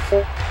it off.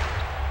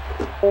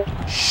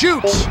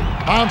 Shoots.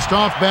 Bounced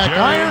off back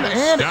iron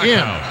and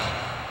in.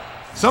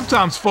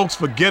 Sometimes folks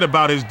forget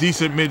about his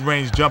decent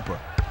mid-range jumper.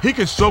 He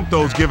can stroke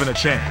those given a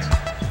chance.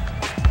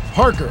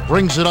 Parker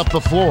brings it up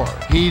the floor.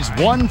 He's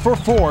 1 for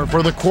 4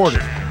 for the quarter.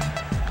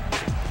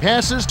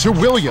 Passes to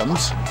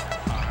Williams.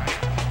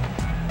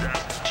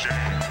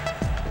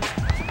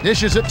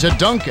 Dishes it to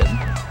Duncan.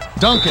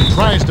 Duncan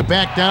tries to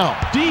back down.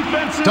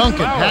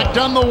 Duncan backed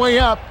on the way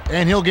up,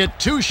 and he'll get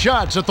 2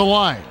 shots at the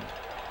line.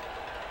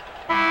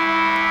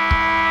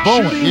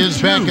 Bowen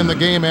is back in the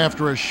game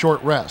after a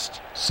short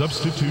rest.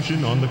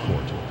 Substitution on the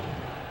court.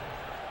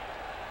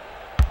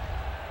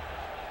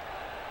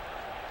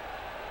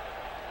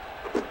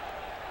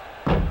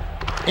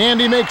 And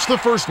he makes the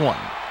first one.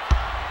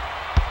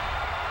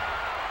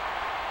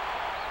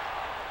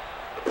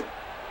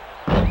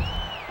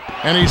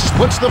 And he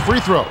splits the free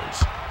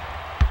throws.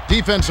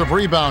 Defensive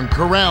rebound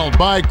corralled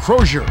by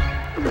Crozier.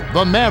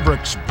 The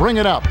Mavericks bring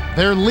it up.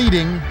 They're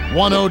leading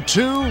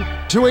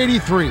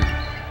 102-83.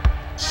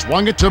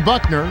 Swung it to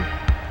Buckner.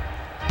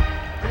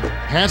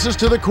 Passes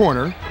to the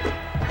corner.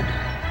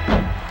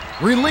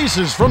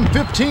 Releases from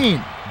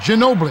 15.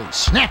 Ginobili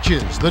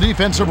snatches the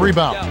defensive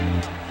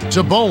rebound.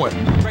 To Bowen.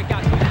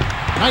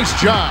 Nice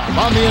job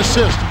on the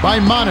assist by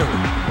Manu.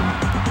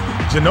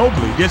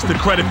 Ginobili gets the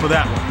credit for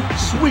that one.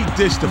 Sweet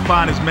dish to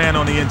find his man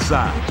on the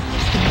inside.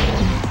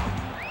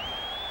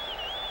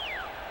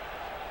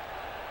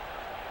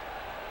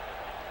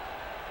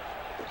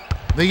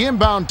 The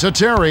inbound to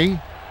Terry.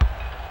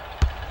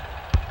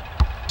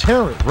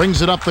 Terry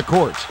brings it up the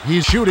court.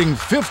 He's shooting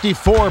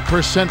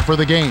 54% for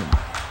the game.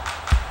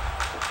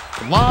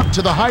 Lob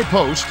to the high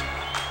post.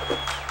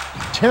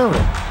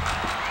 Terry.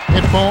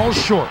 It falls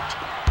short.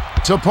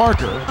 To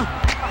Parker.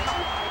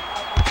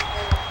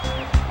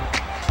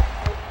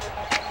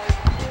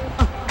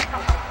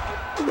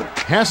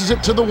 Passes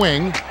it to the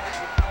wing.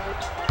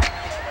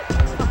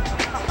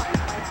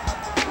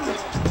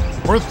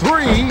 For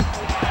 3.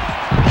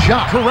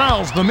 Shot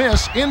corrals the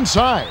miss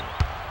inside.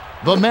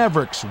 The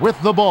Mavericks with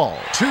the ball.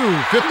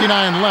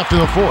 2:59 left in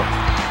the fourth.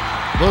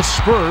 The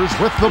Spurs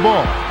with the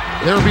ball.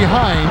 They're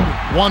behind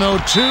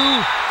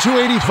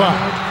 102-85.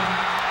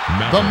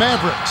 The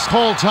Mavericks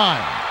call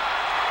time.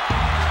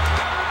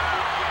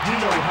 You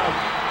know how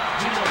we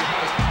do.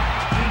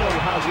 You know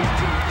how we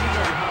do.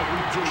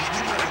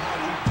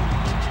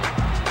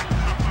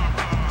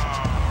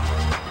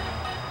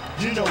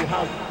 You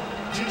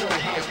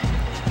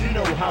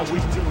know how we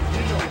do.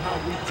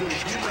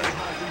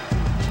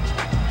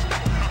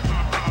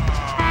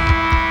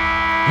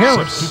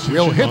 Harris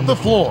will hit the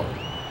floor.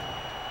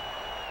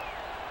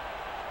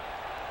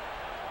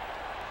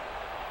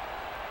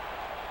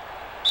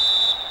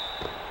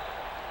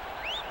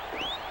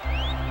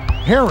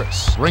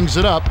 Harris brings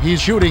it up. He's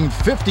shooting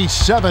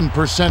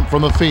 57%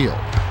 from the field.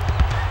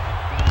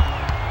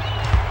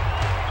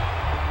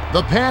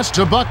 The pass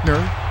to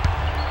Buckner.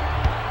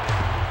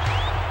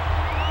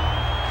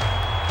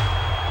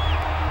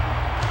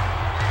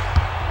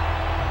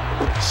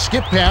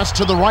 Skip pass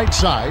to the right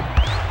side.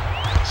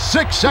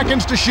 6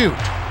 seconds to shoot.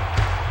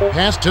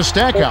 Pass to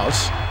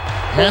Stackhouse.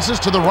 Passes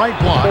to the right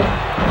block.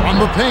 On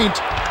the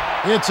paint.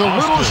 It's a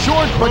little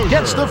short, but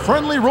gets the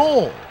friendly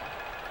roll.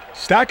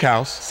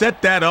 Stackhouse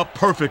set that up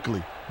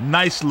perfectly.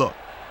 Nice look.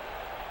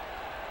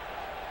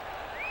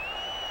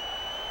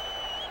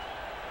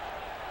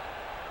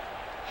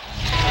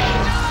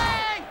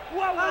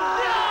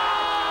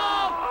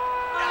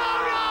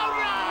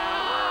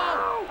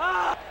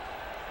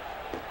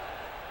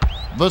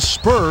 The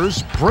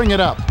Spurs bring it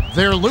up.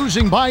 They're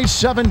losing by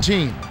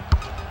 17.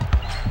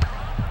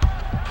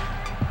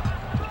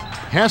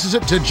 Passes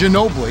it to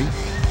Ginobili.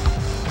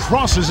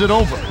 Crosses it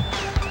over.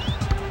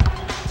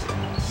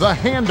 The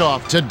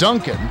handoff to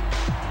Duncan.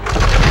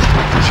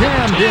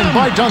 Jammed in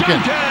by Duncan.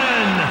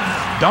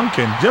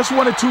 Duncan just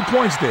wanted 2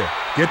 points there.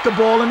 Get the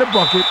ball in the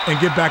bucket and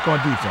get back on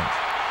defense.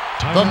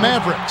 The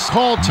Mavericks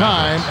call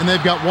time, and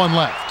they've got 1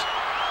 left.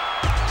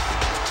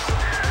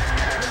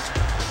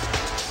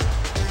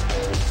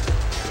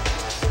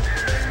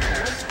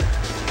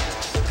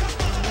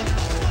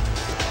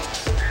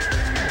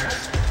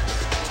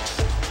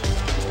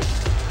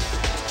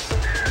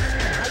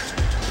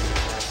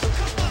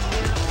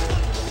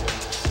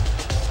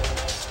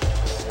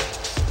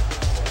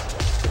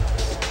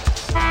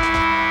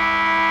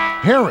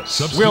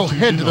 Harris will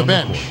head to the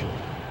bench.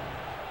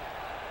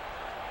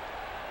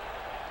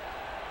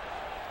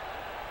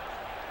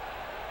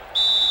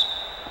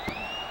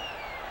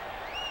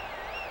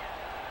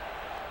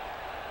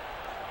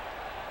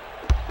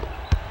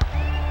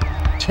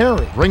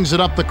 Terry brings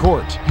it up the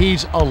court.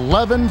 He's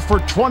 11 for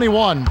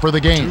 21 for the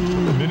game.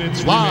 2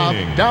 minutes Lob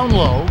remaining. down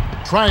low,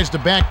 tries to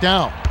back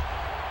down.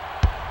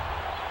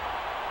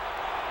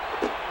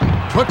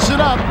 Puts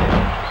it up.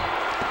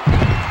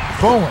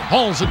 Bowen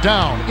hauls it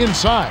down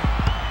inside.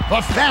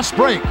 The fast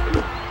break.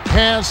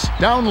 Pass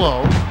down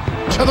low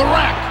to the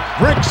rack.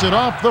 Bricks it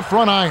off the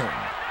front iron.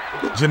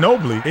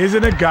 Ginobili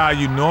isn't a guy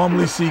you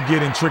normally see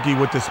getting tricky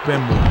with the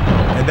spin move,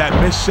 and that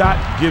missed shot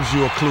gives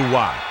you a clue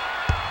why.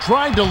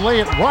 Tried to lay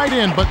it right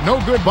in, but no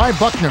good by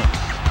Buckner.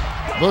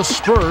 The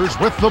Spurs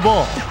with the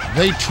ball.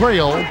 They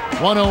trail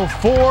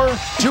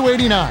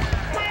 104-89.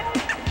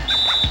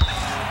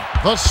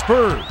 The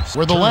Spurs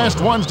were the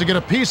last ones to get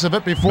a piece of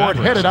it before it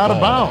headed out of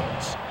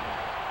bounds.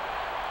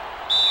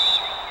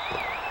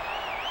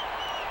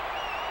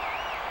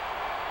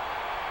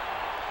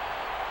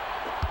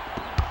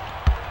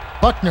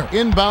 Buckner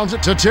inbounds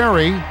it to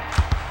Terry.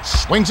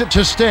 Swings it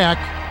to Stack.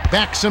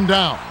 Backs him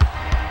down.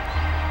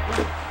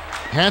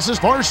 Passes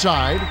far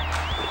side.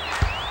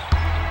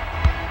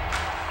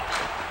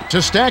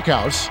 To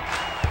Stackhouse.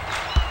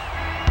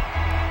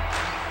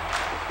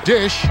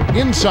 Dish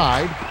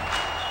inside.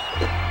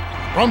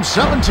 From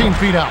 17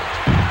 feet out.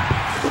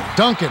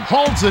 Duncan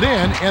holds it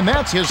in, and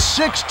that's his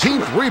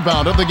 16th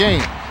rebound of the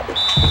game.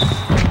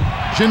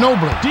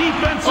 Ginobili.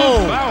 Defensive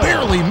foul.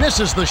 Barely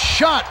misses the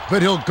shot,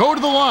 but he'll go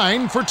to the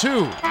line for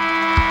 2.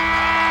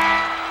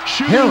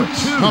 Shooting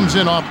Harris 2. comes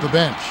in off the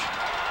bench.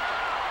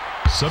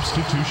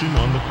 Substitution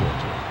on the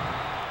court.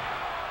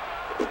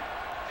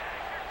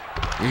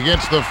 He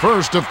gets the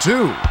first of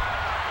 2.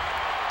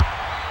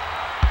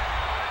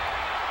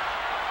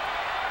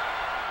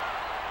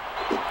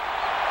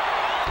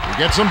 He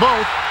gets them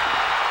both.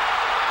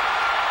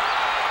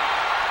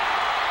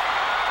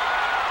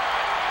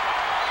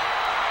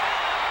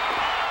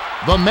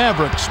 The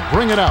Mavericks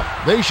bring it up.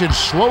 They should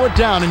slow it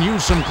down and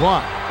use some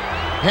clock.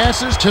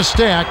 Passes to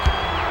Stack.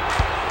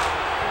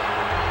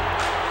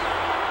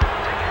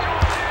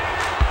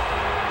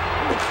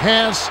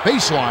 Pass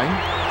baseline.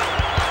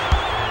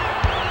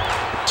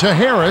 To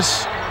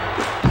Harris.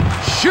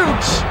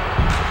 Shoots.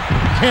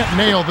 Can't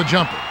nail the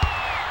jumper.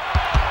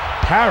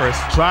 Harris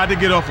tried to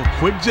get off a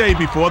quick J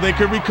before they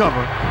could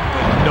recover,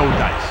 but no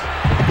dice.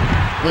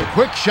 The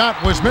quick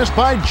shot was missed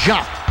by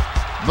Jop.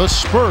 The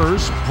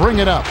Spurs bring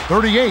it up.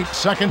 38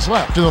 seconds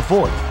left in the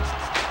 4th.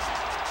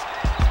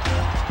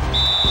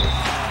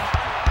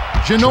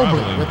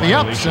 Ginobili with the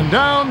ups and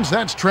downs.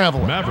 That's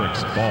traveling.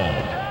 Mavericks ball.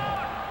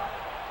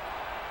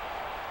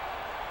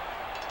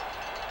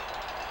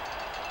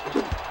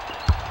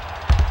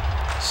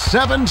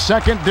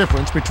 Seven-second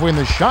difference between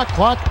the shot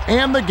clock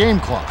and the game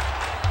clock.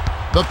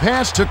 The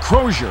pass to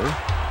Crozier.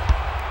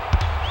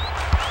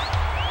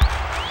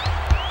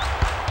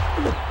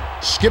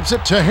 Skips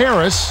it to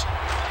Harris.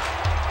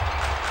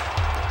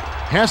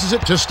 Passes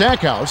it to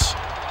Stackhouse.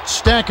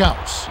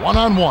 Stackhouse,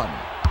 1-on-1.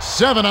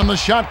 7 on the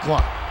shot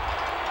clock.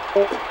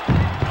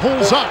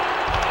 Pulls up.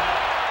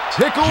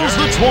 Tickles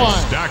the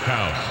twine.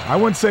 Stackhouse. I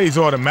wouldn't say he's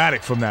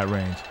automatic from that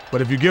range,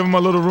 but if you give him a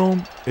little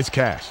room, it's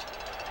cash.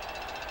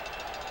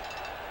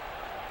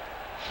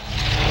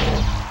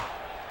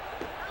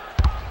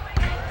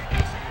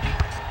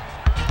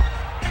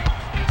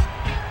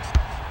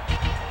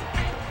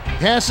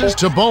 Passes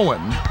to Bowen.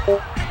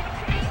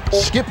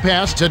 Skip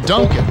pass to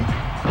Duncan.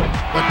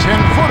 The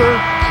 10-footer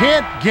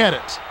can't get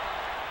it.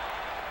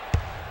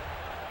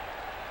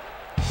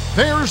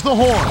 There's the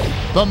horn.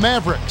 The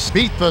Mavericks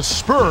beat the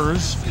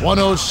Spurs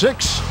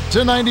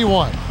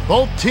 106-91.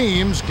 Both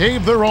teams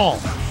gave their all.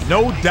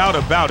 No doubt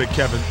about it,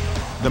 Kevin.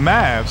 The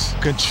Mavs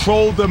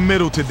controlled the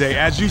middle today,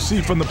 as you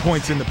see from the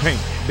points in the paint.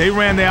 They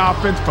ran their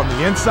offense from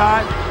the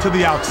inside to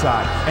the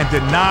outside and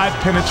denied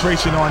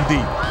penetration on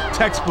D.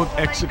 Textbook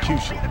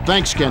execution.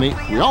 Thanks, Kenny.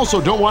 We also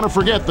don't want to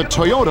forget the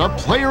Toyota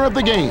Player of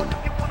the Game.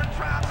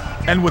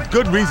 And with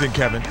good reason,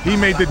 Kevin. He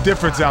made the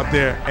difference out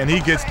there, and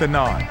he gets the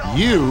nod.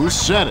 You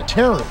said it.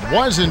 Terry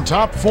was in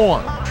top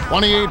form.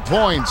 28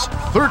 points,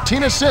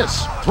 13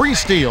 assists, 3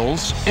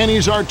 steals, and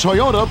he's our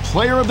Toyota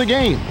Player of the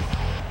Game.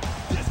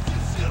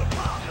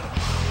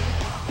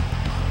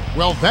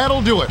 Well,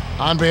 that'll do it.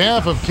 On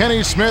behalf of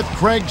Kenny Smith,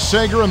 Craig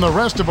Sager, and the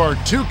rest of our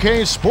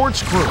 2K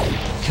Sports crew,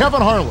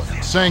 Kevin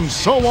Harlan saying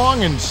so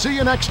long and see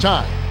you next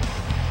time.